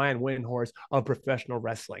is the Brian Windhorse of professional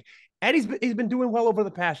wrestling. And he's been doing well over the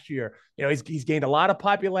past year. You know, he's gained a lot of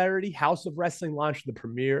popularity. House of Wrestling launched the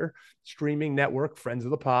premier streaming network, Friends of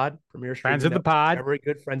the Pod, premier Friends streaming of the network. pod. Very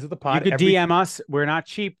good, Friends of the You Pod. could DM us. We're not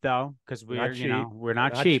cheap though, because We're not cheap. we're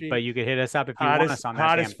not cheap, but you could hit us up if you want us on that damn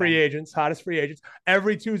Hottest free thing. agents.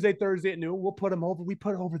 Every Tuesday, Thursday at noon, we'll put them over. We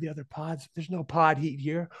put over the other pods. There's no pod heat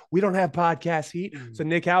here. We don't have podcast heat. So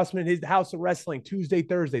Nick Houseman, his House of Wrestling, Tuesday,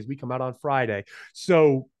 Thursdays. We come out on Friday.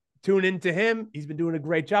 So tune into him. He's been doing a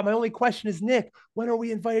great job. My only question is, Nick, when are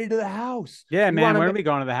we invited to the house? Yeah, man. When are we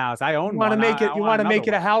going to the house? I own one. You want to make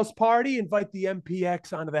it a house party? Invite the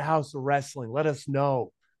MPX onto the House of Wrestling. Let us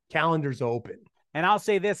know. Calendar's open. And I'll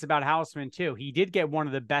say this about Houseman too. He did get one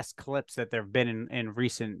of the best clips that there've been in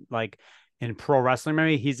recent, like in pro wrestling.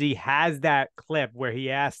 Remember, he has that clip where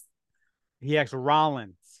he asked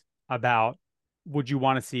Rollins about, would you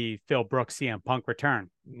want to see Phil Brooks CM Punk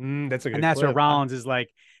return? That's a good. And that's clip. where Rollins is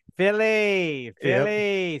like, Philly,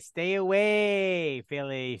 Yep. stay away,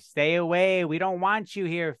 Philly, stay away. We don't want you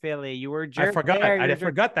here, Philly. You were a jerk. I forgot. I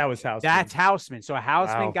forgot that was Houseman. That's Houseman. So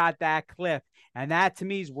Houseman Wow. got that clip, and that to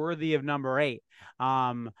me is worthy of number 8.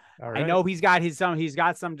 All right. I know he's got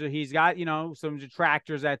some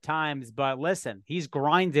detractors at times, but listen, he's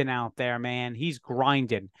grinding out there, man. He's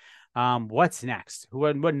grinding. What's next?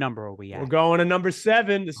 What number are we at? We're going to number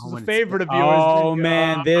 7. This is a favorite of yours. Oh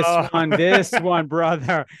man, this one,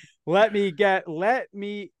 brother. Let me get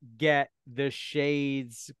the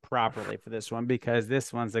shades properly for this one, because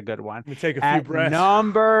this one's a good one. Let me take a few breaths.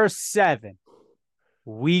 Number 7,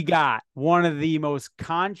 we got one of the most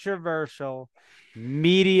controversial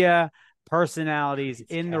media personalities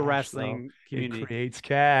in the wrestling community. It creates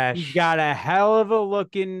cash. He's got a hell of a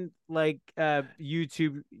looking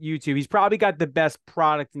YouTube. He's probably got the best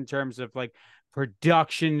product in terms of like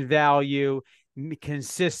production value,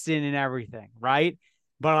 consistent and everything, right?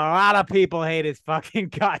 But a lot of people hate his fucking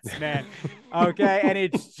guts, man. Okay, and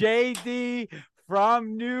it's JD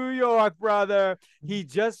from New York, brother. He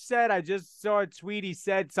just said, I just saw a tweet. He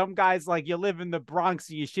said, some guys like, you live in the Bronx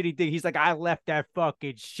and you shitty thing. He's like, I left that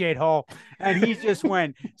fucking shithole. And he just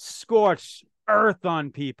went scorched earth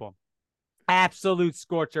on people. Absolute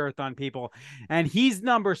scorched earth on people. And he's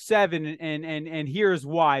number 7. And here's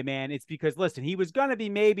why, man. It's because, listen, he was going to be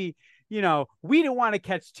maybe, we didn't want to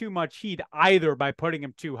catch too much heat either by putting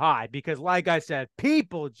him too high, because like I said,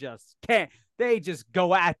 people just can't. They just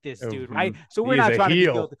go at this dude, right? So we're not trying to be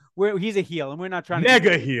guilty. He's a heel, and we're not trying to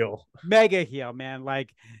mega heel, man.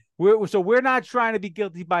 Like we're not trying to be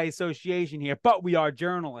guilty by association here, but we are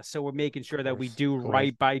journalists, so we're making sure that we do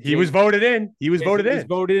right by. He was voted in. He was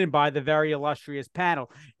voted in by the very illustrious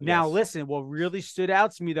panel. Now, listen, what really stood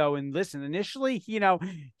out to me though, and listen, initially, he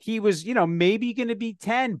was, maybe going to be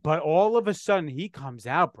 10, but all of a sudden he comes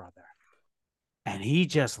out, brother. And he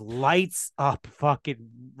just lights up fucking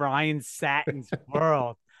Ryan Satin's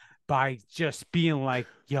world by just being like,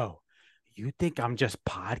 yo, you think I'm just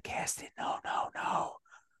podcasting? No.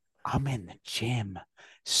 I'm in the gym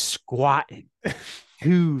squatting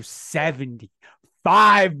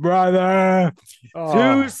 275, brother.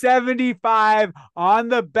 275 on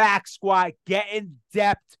the back squat, getting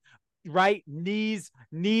depth. Right, knees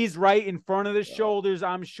right in front of the shoulders.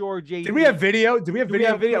 I'm sure. JD. Did we have video?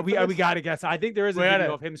 We got to guess. I think there is a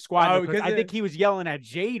video of him squatting. I think he was yelling at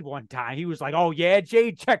Jade one time. He was like, "Oh yeah,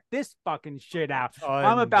 Jade, check this fucking shit out.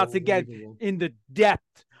 I'm about to get in the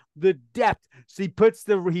depth." So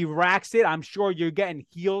he racks it. I'm sure you're getting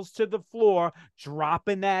heels to the floor,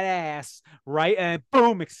 dropping that ass, right? And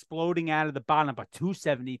boom, exploding out of the bottom. But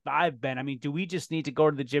 275, Ben. I mean, do we just need to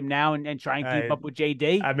go to the gym now and try and keep up with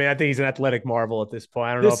JD? I mean, I think he's an athletic marvel at this point.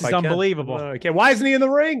 I don't know if this is unbelievable. Okay, why isn't he in the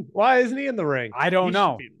ring? I don't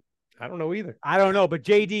know. I don't know either. I don't know, but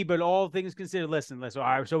JD, but all things considered, listen. All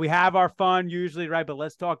right, so we have our fun usually, right? But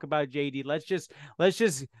let's talk about JD. Let's just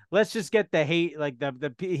get the hate, like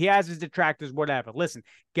he has his detractors, whatever. Listen,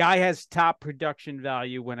 guy has top production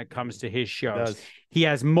value when it comes to his shows. He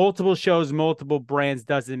has multiple shows, multiple brands,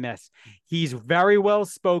 doesn't miss. He's very well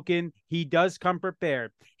spoken. He does come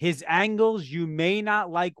prepared. His angles, you may not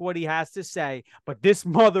like what he has to say, but this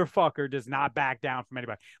motherfucker does not back down from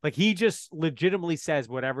anybody. Like, he just legitimately says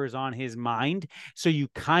whatever is on his mind. So you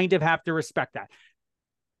kind of have to respect that.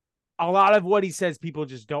 A lot of what he says, people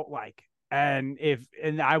just don't like. And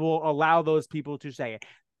I will allow those people to say it.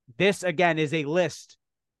 This, again, is a list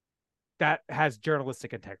that has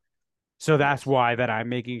journalistic integrity. So that's why that I'm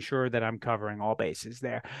making sure that I'm covering all bases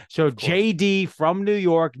there. So JD from New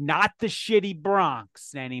York, not the shitty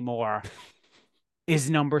Bronx anymore. is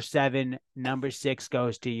number 7. Number 6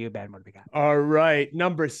 goes to you, Ben. What do we got? All right.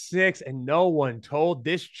 Number 6. And no one told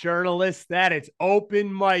this journalist that it's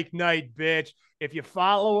open mic night, bitch. If you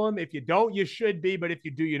follow him, if you don't, you should be. But if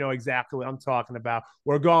you do, you know exactly what I'm talking about.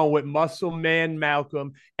 We're going with Muscle Man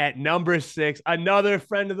Malcolm at number 6, another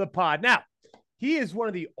friend of the pod. Now, he is one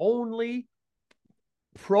of the only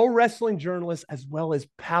pro wrestling journalists as well as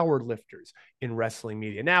power lifters in wrestling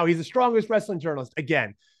media. Now, he's the strongest wrestling journalist.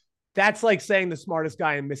 Again, that's like saying the smartest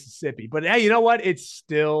guy in Mississippi. But hey, you know what? It's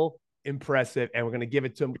still impressive, and we're going to give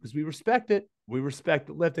it to him because we respect it. We respect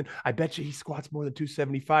the lifting. I bet you he squats more than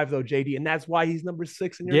 275, though, JD, and that's why he's number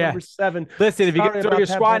 6 and you're number 7. Listen, if you can throw your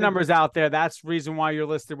squat numbers out there, that's the reason why you're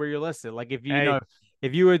listed where you're listed. Like if you know,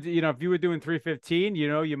 if you would, if you were doing 315,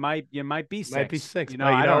 you might be 6. Might be 6.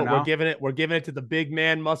 I don't know. We're giving it to the big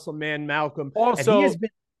man, Muscle Man Malcolm. Also, he has been,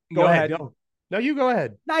 go ahead. No, you go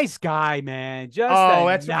ahead. Nice guy, man.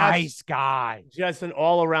 Just nice guy. Just an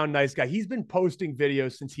all-around nice guy. He's been posting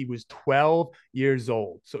videos since he was 12 years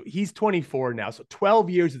old. So he's 24 now. So 12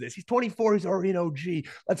 years of this. He's 24. He's already an OG.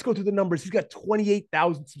 Let's go through the numbers. He's got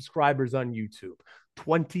 28,000 subscribers on YouTube.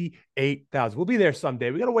 28,000. We'll be there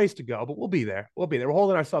someday. We got a ways to go, but we'll be there. We'll be there. We're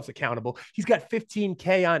holding ourselves accountable. He's got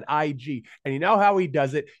 15K on IG. And you know how he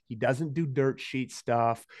does it? He doesn't do dirt sheet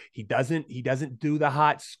stuff. He doesn't do the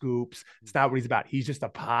hot scoops. It's not what he's about. He's just a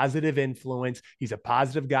positive influence. He's a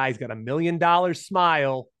positive guy. He's got $1 million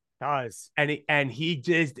smile. Does. And he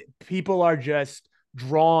just, people are just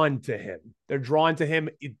drawn to him. They're drawn to him.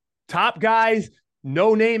 Top guys,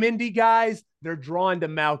 no name indie guys, they're drawn to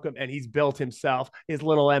Malcolm, and he's built himself his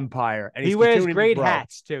little empire. And he wears great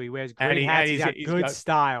hats too. He wears great hats. He's got good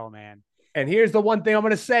style, man. And here's the one thing I'm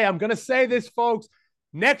going to say. I'm going to say this, folks.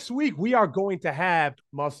 Next week we are going to have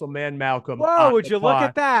Muscle Man Malcolm. Whoa! Would you look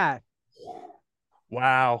at that?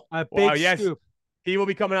 Wow! A big scoop. He will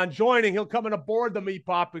be coming on, joining. He'll come on aboard the Meat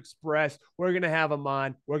Pop Express. We're going to have him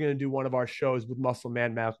on. We're going to do one of our shows with Muscle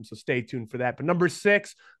Man Malcolm. So stay tuned for that. But number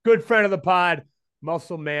 6, good friend of the pod,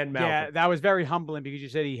 Muscle Man Malcolm. Yeah, that was very humbling because you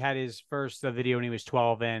said he had his first video when he was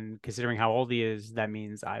 12, and considering how old he is, that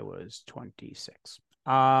means I was 26.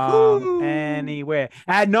 Anyway,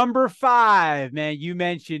 at number 5, man, you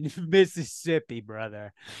mentioned Mississippi,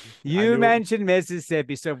 brother. You mentioned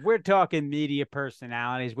Mississippi. So if we're talking media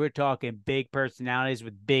personalities, we're talking big personalities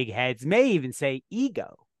with big heads, may even say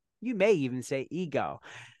ego. You may even say ego.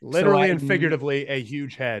 Literally and figuratively, a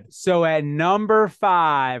huge head. So at number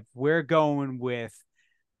 5, we're going with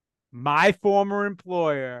my former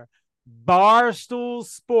employer, Barstool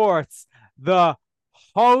Sports, the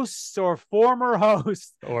host or former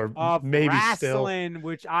host of maybe wrestling, still,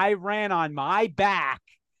 which I ran on my back.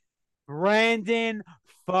 Brandon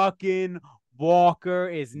fucking Walker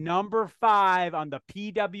is number 5 on the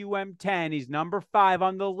PWM10. He's number 5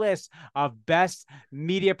 on the list of best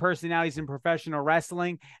media personalities in professional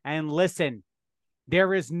wrestling. And listen,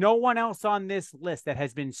 there is no one else on this list that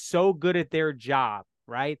has been so good at their job,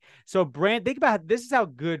 right? So think about this is how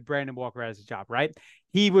good Brandon Walker has a job, right?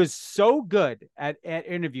 He was so good at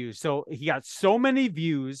interviews. So he got so many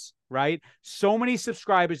views, right? So many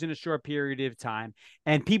subscribers in a short period of time.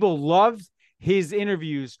 And people loved his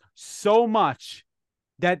interviews so much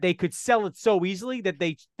that they could sell it so easily that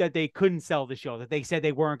they couldn't sell the show, that they said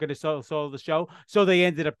they weren't going to sell the show. So they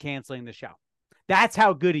ended up canceling the show. That's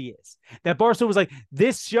how good he is. That Barstool was like,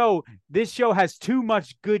 this show has too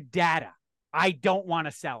much good data. I don't want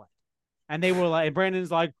to sell it. And they were like, and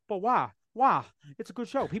Brandon's like, but why? Wow, it's a good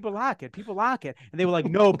show. People like it. And they were like,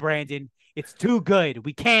 no, Brandon, it's too good.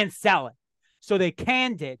 We can't sell it. So they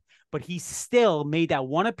canned it, but he still made that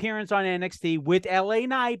one appearance on NXT with LA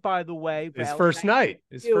Knight, by the way. His first night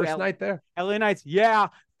there. LA Knight's, yeah.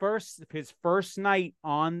 His first night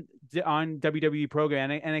on WWE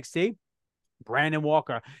program, NXT. Brandon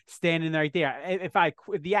Walker standing right there. If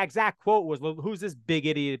the exact quote was, who's this big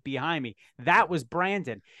idiot behind me? That was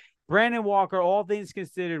Brandon. Brandon Walker, all things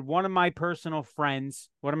considered, one of my personal friends.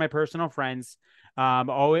 Did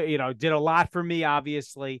a lot for me,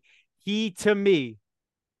 obviously. He, to me,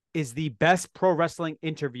 is the best pro wrestling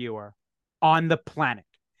interviewer on the planet,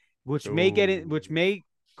 which may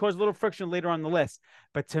cause a little friction later on the list.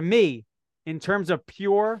 But to me, in terms of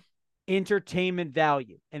pure entertainment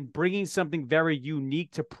value and bringing something very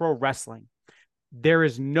unique to pro wrestling, there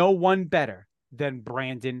is no one better than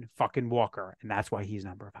Brandon fucking Walker. And that's why he's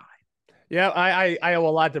number 5. Yeah, I owe a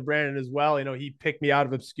lot to Brandon as well. He picked me out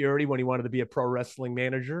of obscurity when he wanted to be a pro wrestling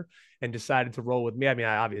manager and decided to roll with me. I mean,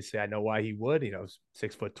 I know why he would. 6'12",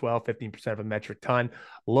 15% of a metric ton,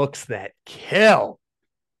 looks that kill.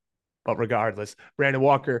 But regardless, Brandon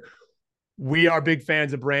Walker, We are big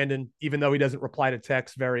fans of Brandon, even though he doesn't reply to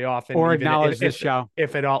texts very often, or even acknowledge this show.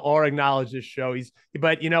 if at all, or acknowledge this show.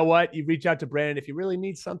 But you know what? You reach out to Brandon if you really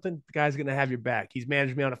need something. The guy's gonna have your back. He's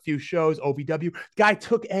managed me on a few shows. OVW. The guy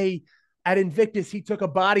took at Invictus, he took a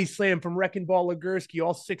body slam from Wrecking Ball Legursky,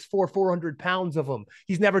 all 6'4", 400 pounds of him.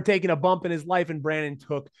 He's never taken a bump in his life, and Brandon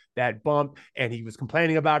took that bump, and he was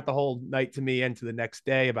complaining about it the whole night to me and to the next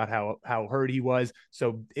day about how hurt he was.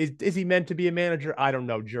 So is he meant to be a manager? I don't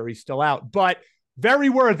know. Jury's still out, but very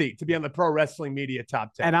worthy to be on the Pro Wrestling Media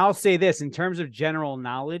Top 10. And I'll say this, in terms of general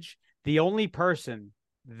knowledge, the only person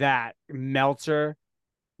that Meltzer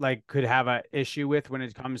like could have an issue with when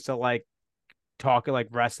it comes to like talking like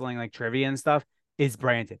wrestling, like trivia and stuff, is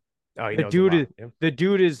Brandon. Oh, he the knows dude a is lot. Yeah. the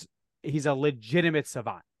dude is he's a legitimate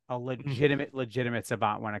savant, legitimate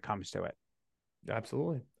savant when it comes to it.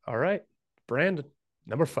 Absolutely. All right, Brandon,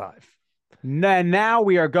 number 5. Now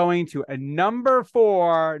we are going to a number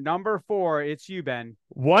 4. Number 4, it's you, Ben.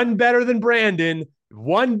 One better than Brandon.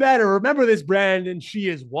 One better. Remember this, Brandon. She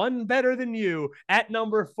is one better than you. At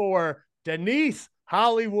number 4, Denise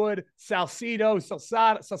Hollywood Salcido,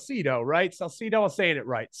 right? Salcido, I'm saying it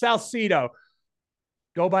right. Salcido.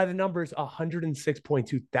 Go by the numbers,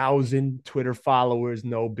 106.2 thousand Twitter followers,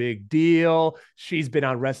 no big deal. She's been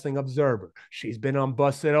on Wrestling Observer. She's been on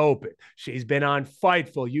Busted Open. She's been on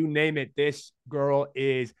Fightful. You name it, this girl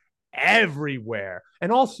is everywhere.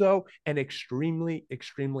 And also an extremely,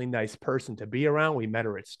 extremely nice person to be around. We met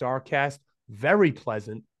her at StarCast. Very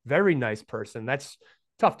pleasant, very nice person. That's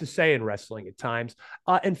tough to say in wrestling at times.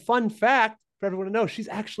 And fun fact, for everyone to know, she's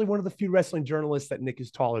actually one of the few wrestling journalists that Nick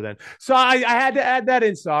is taller than. So I had to add that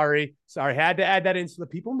in. Sorry, had to add that in so the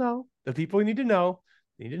people know. The people need to know.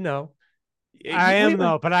 I am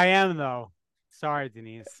though. Sorry,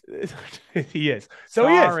 Denise. He is.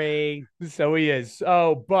 Sorry. So he is.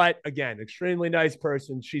 So, but again, extremely nice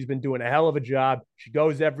person. She's been doing a hell of a job. She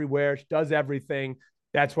goes everywhere. She does everything.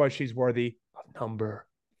 That's why she's worthy of number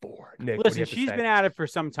 4. Nick, listen, she's been at it for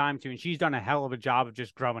some time too, and she's done a hell of a job of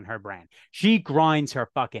just growing her brand. She grinds her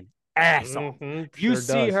fucking ass off. You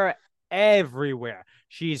see her everywhere.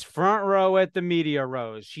 She's front row at the media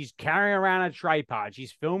rows. She's carrying around a tripod.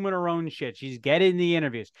 She's filming her own shit. She's getting the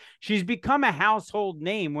interviews. She's become a household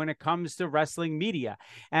name when it comes to wrestling media.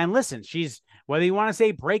 And listen, she's, whether you want to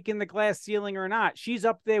say breaking the glass ceiling or not, she's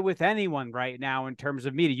up there with anyone right now in terms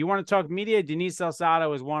of media. You want to talk media? Denise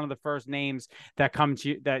Salcido is one of the first names that come to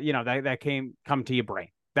you, that come to your brain.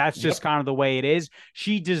 That's just kind of the way it is.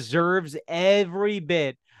 She deserves every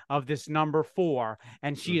bit of this number 4,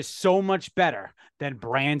 and she is so much better than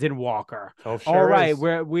Brandon Walker. Oh, sure. All right,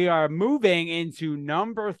 we are moving into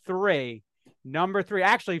number 3. Number 3,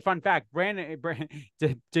 actually, fun fact: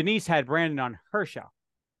 Denise had Brandon on her show.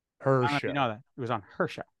 You know that it was on her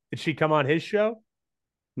show. Did she come on his show?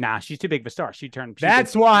 Nah, she's too big of a star.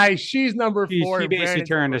 That's why she's number 4. She basically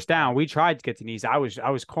turned us down. We tried to get Denise. I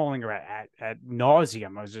was calling her at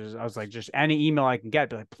nauseum. I was like, just any email I can get,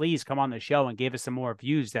 but like, please come on the show and give us some more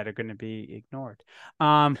views that are going to be ignored.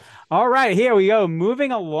 All right, here we go.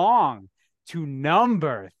 Moving along to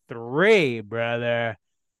number 3, brother.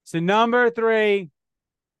 So number 3,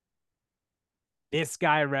 this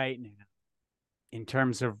guy right now, in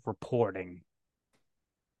terms of reporting,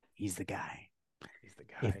 he's the guy.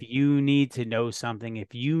 If you need to know something,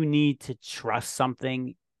 if you need to trust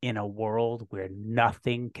something in a world where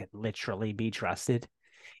nothing can literally be trusted,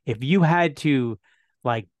 if you had to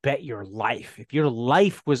like bet your life, if your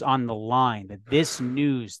life was on the line that this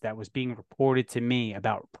news that was being reported to me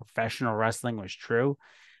about professional wrestling was true,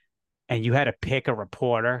 and you had to pick a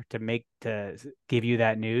reporter to give you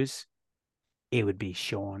that news, it would be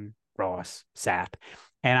Sean Ross Sapp.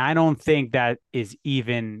 And I don't think that is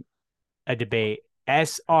even a debate.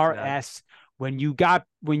 SRS, when you got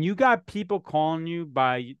people calling you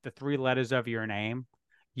by the 3 letters of your name,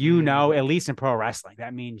 you know, at least in pro wrestling,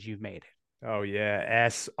 that means you've made it. Oh yeah,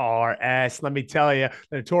 SRS. Let me tell you,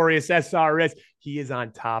 the notorious SRS. He is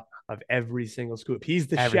on top of every single scoop. He's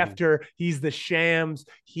the Schefter. He's the Shams.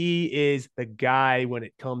 He is the guy when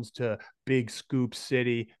it comes to big scoop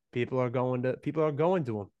city. People are going to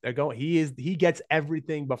him. He gets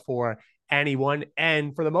everything before anyone,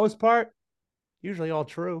 and for the most part, usually all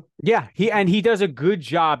true. Yeah, he does a good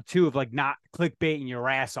job too of like not clickbaiting your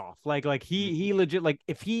ass off. Like he legit, like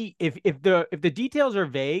if the details are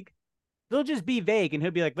vague, they'll just be vague, and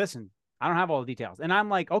he'll be like, "Listen, I don't have all the details," and I'm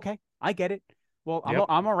like, "Okay, I get it. Well,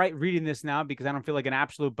 I'm all right reading this now because I don't feel like an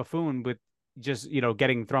absolute buffoon with just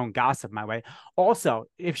getting thrown gossip my way." Also,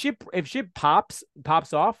 if shit pops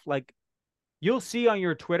off, like you'll see on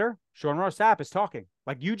your Twitter, Sean Ross Sapp is talking.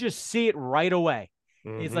 Like you just see it right away.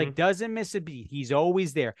 It's like, doesn't miss a beat. He's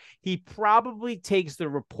always there. He probably takes the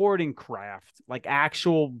reporting craft, like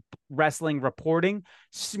actual wrestling reporting,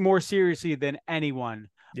 more seriously than anyone.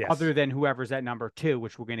 Yes. Other than whoever's at number 2,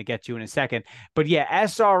 which we're going to get to in a second. But yeah,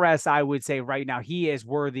 SRS, I would say right now, he is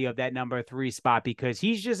worthy of that number 3 spot because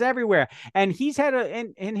he's just everywhere. And he's had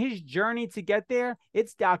in his journey to get there,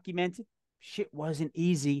 it's documented. Shit wasn't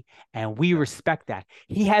easy, and we respect that.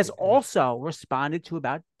 He has also responded to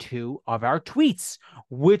about 2 of our tweets,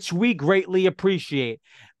 which we greatly appreciate.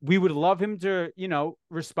 We would love him to,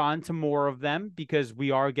 respond to more of them because we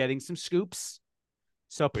are getting some scoops.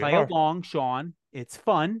 So play along, Sean. It's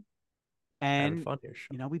fun. And, fun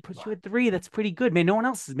here, we put you at 3. That's pretty good, man. No one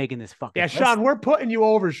else is making this fucking list. Sean, we're putting you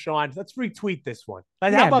over, Sean. Let's retweet this one.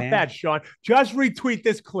 How about that, Sean? Just retweet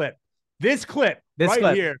this clip. This clip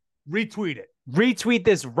here. Retweet it. Retweet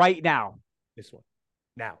this right now. This one.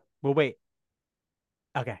 Now. We'll wait.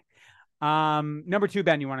 Okay. Number 2,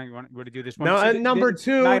 Ben, you want to do this one? No, number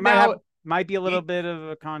 2 might be a little bit of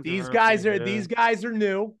a controversy. These guys are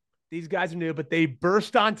new. These guys are new, but they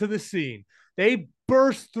burst onto the scene. They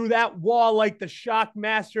burst through that wall like the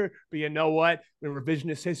Shockmaster. But you know what? In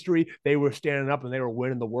revisionist history, they were standing up and they were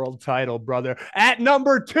winning the world title, brother. At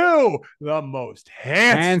number 2, the most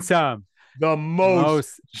handsome. The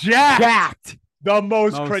most jacked, the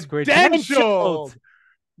most credentialed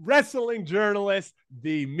wrestling journalist,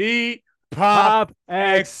 the Meat Pop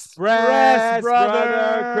Express,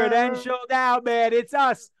 brother. Credentialed out, man. It's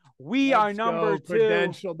us. We are number 2.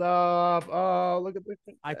 Credentialed up. Oh, look at the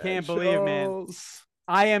I can't believe, man.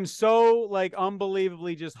 I am so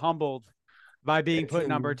unbelievably just humbled by being put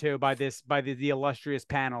number 2 by the illustrious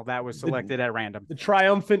panel that was selected at random. The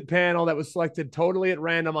triumphant panel that was selected totally at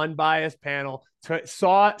random, unbiased panel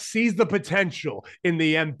sees the potential in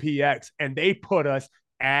the MPX, and they put us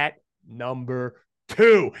at number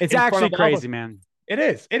 2. It's actually crazy, man. It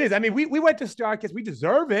is. I mean, we went to Starcast. We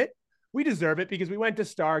deserve it. We deserve it because we went to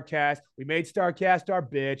Starcast. We made Starcast our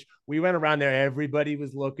bitch. We went around there. Everybody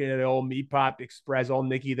was looking at old Meat Pop Express, old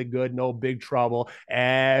Nikki the Good, and old Big Trouble.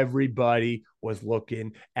 Everybody was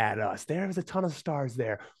looking at us. There was a ton of stars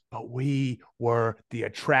there, but we were the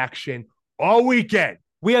attraction all weekend.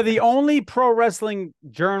 We are the only pro wrestling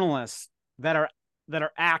journalists that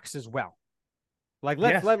are acts as well. Like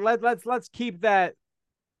let's keep that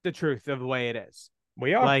the truth of the way it is.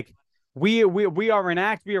 We are like. We are an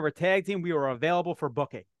act. We are a tag team. We are available for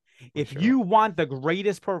booking. If you want the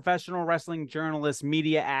greatest professional wrestling journalist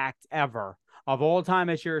media act ever of all time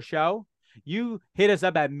at your show, you hit us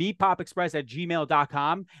up at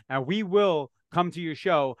meatpopexpress@gmail.com, and we will come to your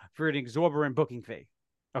show for an exorbitant booking fee.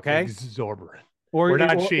 Okay? Exorbitant. Or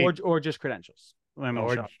just credentials. We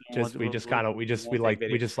like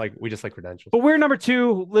credentials. But we're number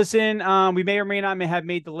 2. Listen, we may or may not have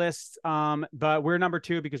made the list, but we're number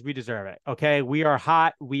 2 because we deserve it. Okay, we are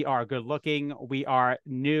hot, we are good looking, we are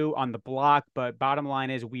new on the block, but bottom line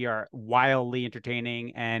is we are wildly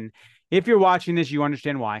entertaining. And if you're watching this, you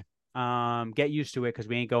understand why. Get used to it because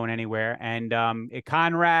we ain't going anywhere. And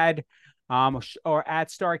Conrad, or at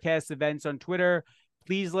Starcast Events on Twitter.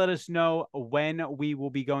 Please let us know when we will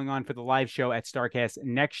be going on for the live show at Starcast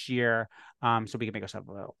next year, so we can make ourselves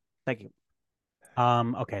available. Thank you.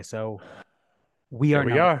 Okay, so we are at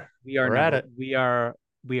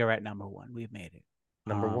number 1. We've made it.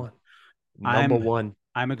 Number 1.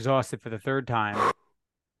 I'm exhausted for the 3rd time.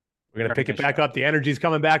 We're gonna pick it back up. The energy's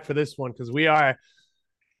coming back for this one because we are.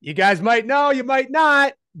 You guys might know, you might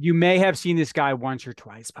not. You may have seen this guy once or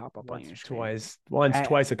twice pop up on your screen. Twice,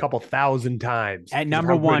 a couple thousand times. At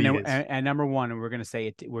number 1, and we're gonna say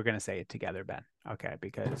it. We're gonna say it together, Ben. Okay,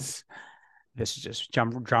 because this is just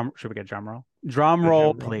drum. Should we get drum roll? Drum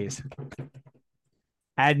roll, please.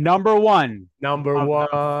 At number 1,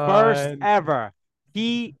 first ever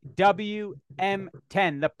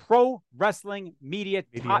PWM10, the Pro Wrestling Media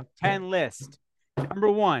Top 10 list. Number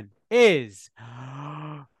 1 is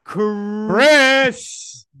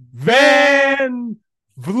Chris Van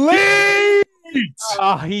Vliet.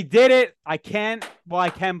 Oh, he did it. I can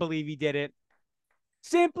believe he did it.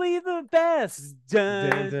 Simply the best. You're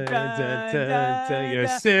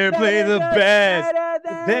simply the best.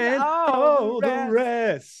 Than all the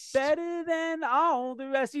rest. Better than all the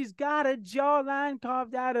rest. He's got a jawline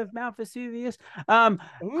carved out of Mount Vesuvius.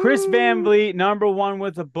 Chris Van Vliet, number 1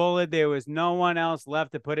 with a bullet. There was no one else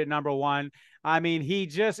left to put it number 1. I mean, he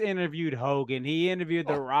just interviewed Hogan. He interviewed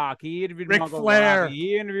The Rock. He interviewed Ric Flair.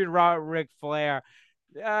 He interviewed Ric Flair.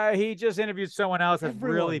 He just interviewed someone else that's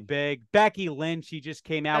really big. Becky Lynch, he just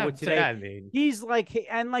came out with today. He's like,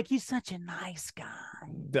 he's such a nice guy.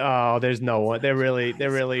 Oh, there's no one. There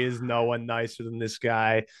really is no one nicer than this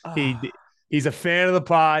guy. He's a fan of the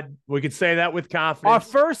pod. We could say that with confidence. Our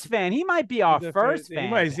first fan. He might be our first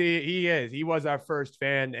fan. He is. He was our first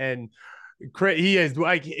fan, and he is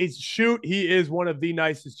like he is one of the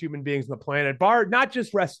nicest human beings on the planet. Bar not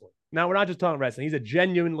just wrestling. Now we're not just talking wrestling. He's a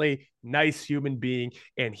genuinely nice human being,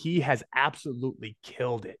 and he has absolutely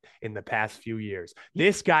killed it in the past few years.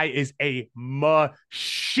 This guy is a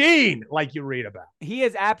machine, like you read about. He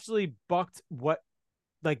has absolutely bucked what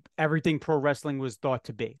like everything pro wrestling was thought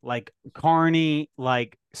to be. Like carny,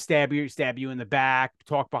 like stab you in the back,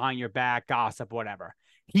 talk behind your back, gossip, whatever.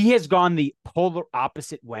 He has gone the polar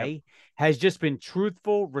opposite way, has just been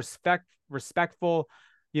truthful, respectful,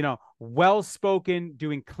 well-spoken,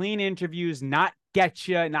 doing clean interviews, not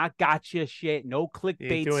gotcha shit, no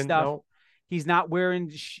clickbait stuff. No. He's not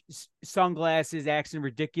wearing sunglasses, asking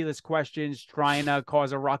ridiculous questions, trying to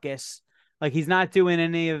cause a ruckus. Like he's not doing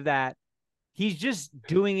any of that. He's just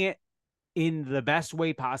doing it in the best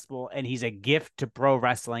way possible, and he's a gift to pro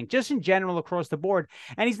wrestling, just in general across the board.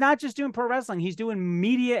 And he's not just doing pro wrestling, he's doing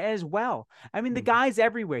media as well. I mean, the guy's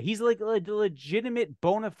everywhere. He's like a legitimate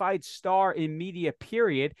bona fide star in media,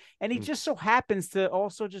 period. And he just so happens to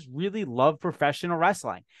also just really love professional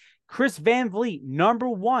wrestling. Chris Van Vliet,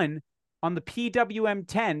 #1 on the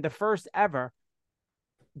PWM10, the first ever,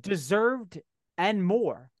 deserved and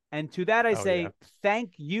more. And to that, I say,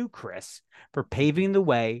 thank you, Chris, for paving the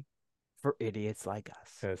way for idiots like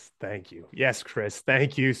us. Yes, thank you. Yes, Chris,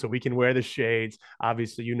 thank you. So we can wear the shades.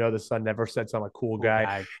 Obviously, the son never said I'm a cool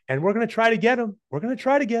guy. And we're gonna try to get him. We're gonna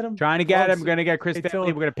try to get him. We're gonna get Chris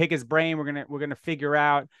Bentley. We're gonna pick his brain. We're gonna figure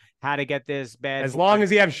out how to get this bad. As long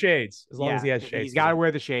as he has shades. As long as he has shades. He's got to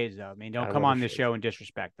wear the shades, though. I mean, don't come on this show and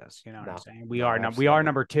disrespect us. You know what I'm saying? We are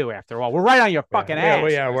 #2 after all. We're right on your fucking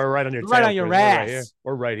ass. Yeah, we're right on your. Right on your ass.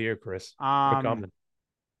 We're right here, Chris. We're coming.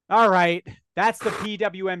 All right. That's the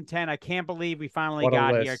PWM10. I can't believe we finally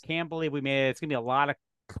got here. I can't believe we made it. It's going to be a lot of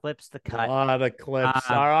clips to cut. A lot of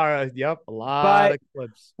clips. All right. Yep. A lot of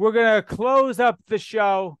clips. We're going to close up the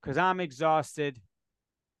show because I'm exhausted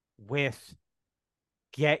with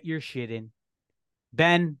Get Your Shit In.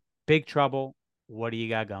 Ben, Big Trouble, what do you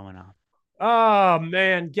got going on? Oh,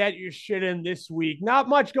 man, get your shit in this week. Not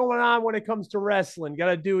much going on when it comes to wrestling. Got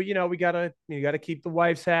to do, we got to keep the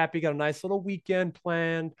wives happy. Got a nice little weekend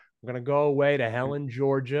planned. We're going to go away to Helen,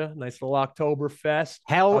 Georgia. Nice little Oktoberfest.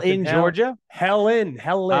 Georgia? Helen.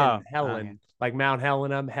 Like Mount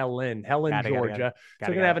Helen, Helen, Georgia. So we're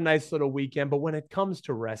going to have a nice little weekend. But when it comes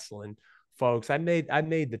to wrestling, folks, I made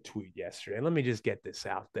the tweet yesterday. Let me just get this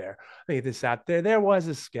out there. There was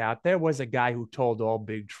a scout. There was a guy who told all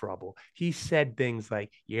Big Trouble. He said things like,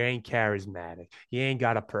 you ain't charismatic. You ain't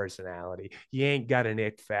got a personality. You ain't got an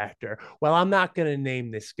ick factor. Well, I'm not going to name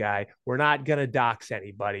this guy. We're not going to dox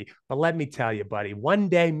anybody. But let me tell you, buddy, one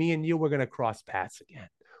day me and you, we're going to cross paths again.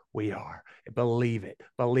 We are. Believe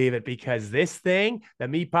it, because this thing, the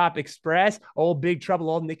Meat Pop Express, old Big Trouble,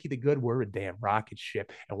 old Nicky the Good, we're a damn rocket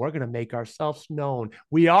ship, and we're going to make ourselves known.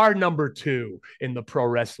 We are #2 in the pro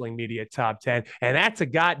wrestling media top 10, and that's a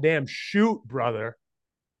goddamn shoot, brother.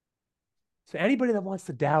 So anybody that wants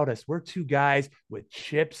to doubt us, we're two guys with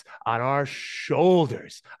chips on our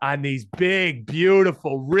shoulders, on these big,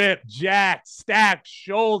 beautiful, ripped, jacked, stacked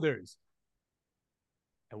shoulders.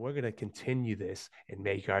 And we're going to continue this and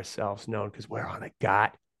make ourselves known because we're on a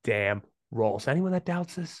goddamn roll. So anyone that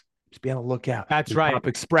doubts us, just be on the lookout. That's right. Pop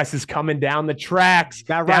Express is coming down the tracks,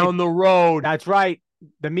 down the road. That's right.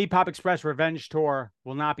 The Meat Pop Express Revenge Tour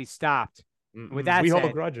will not be stopped. With that said,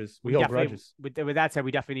 hold grudges. We hold grudges. With that said,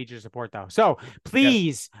 we definitely need your support, though. So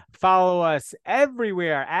please follow us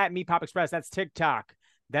everywhere at Meat Pop Express. That's TikTok.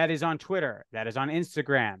 That is on Twitter. That is on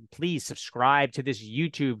Instagram. Please subscribe to this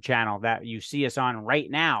YouTube channel that you see us on right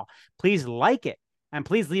now. Please like it. And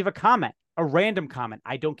please leave a comment, a random comment.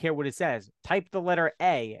 I don't care what it says. Type the letter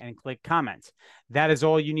A and click comments. That is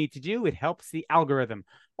all you need to do. It helps the algorithm.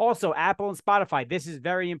 Also, Apple and Spotify. This is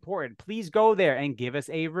very important. Please go there and give us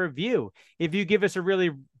a review. If you give us a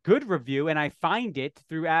really good review and I find it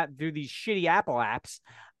through these shitty Apple apps,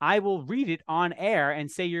 I will read it on air and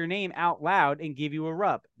say your name out loud and give you a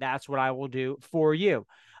rub. That's what I will do for you.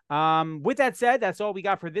 With that said, that's all we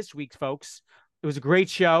got for this week, folks. It was a great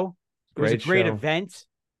show. It was a great event.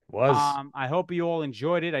 It was. I hope you all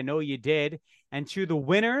enjoyed it. I know you did. And to the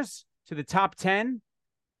winners, to the top 10,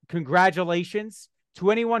 congratulations. To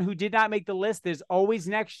anyone who did not make the list, there's always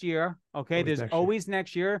next year. Okay, there's always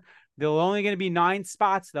next year. There are only going to be 9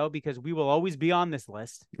 spots, though, because we will always be on this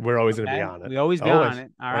list. We're always going to be on it. We always be on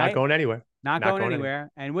it. All right. Not going anywhere. Not going anywhere.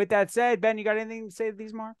 And with that said, Ben, you got anything to say to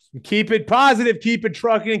these marks? Keep it positive, keep it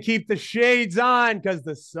trucking, and keep the shades on because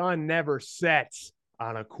the sun never sets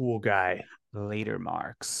on a cool guy. Later,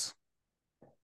 Marks.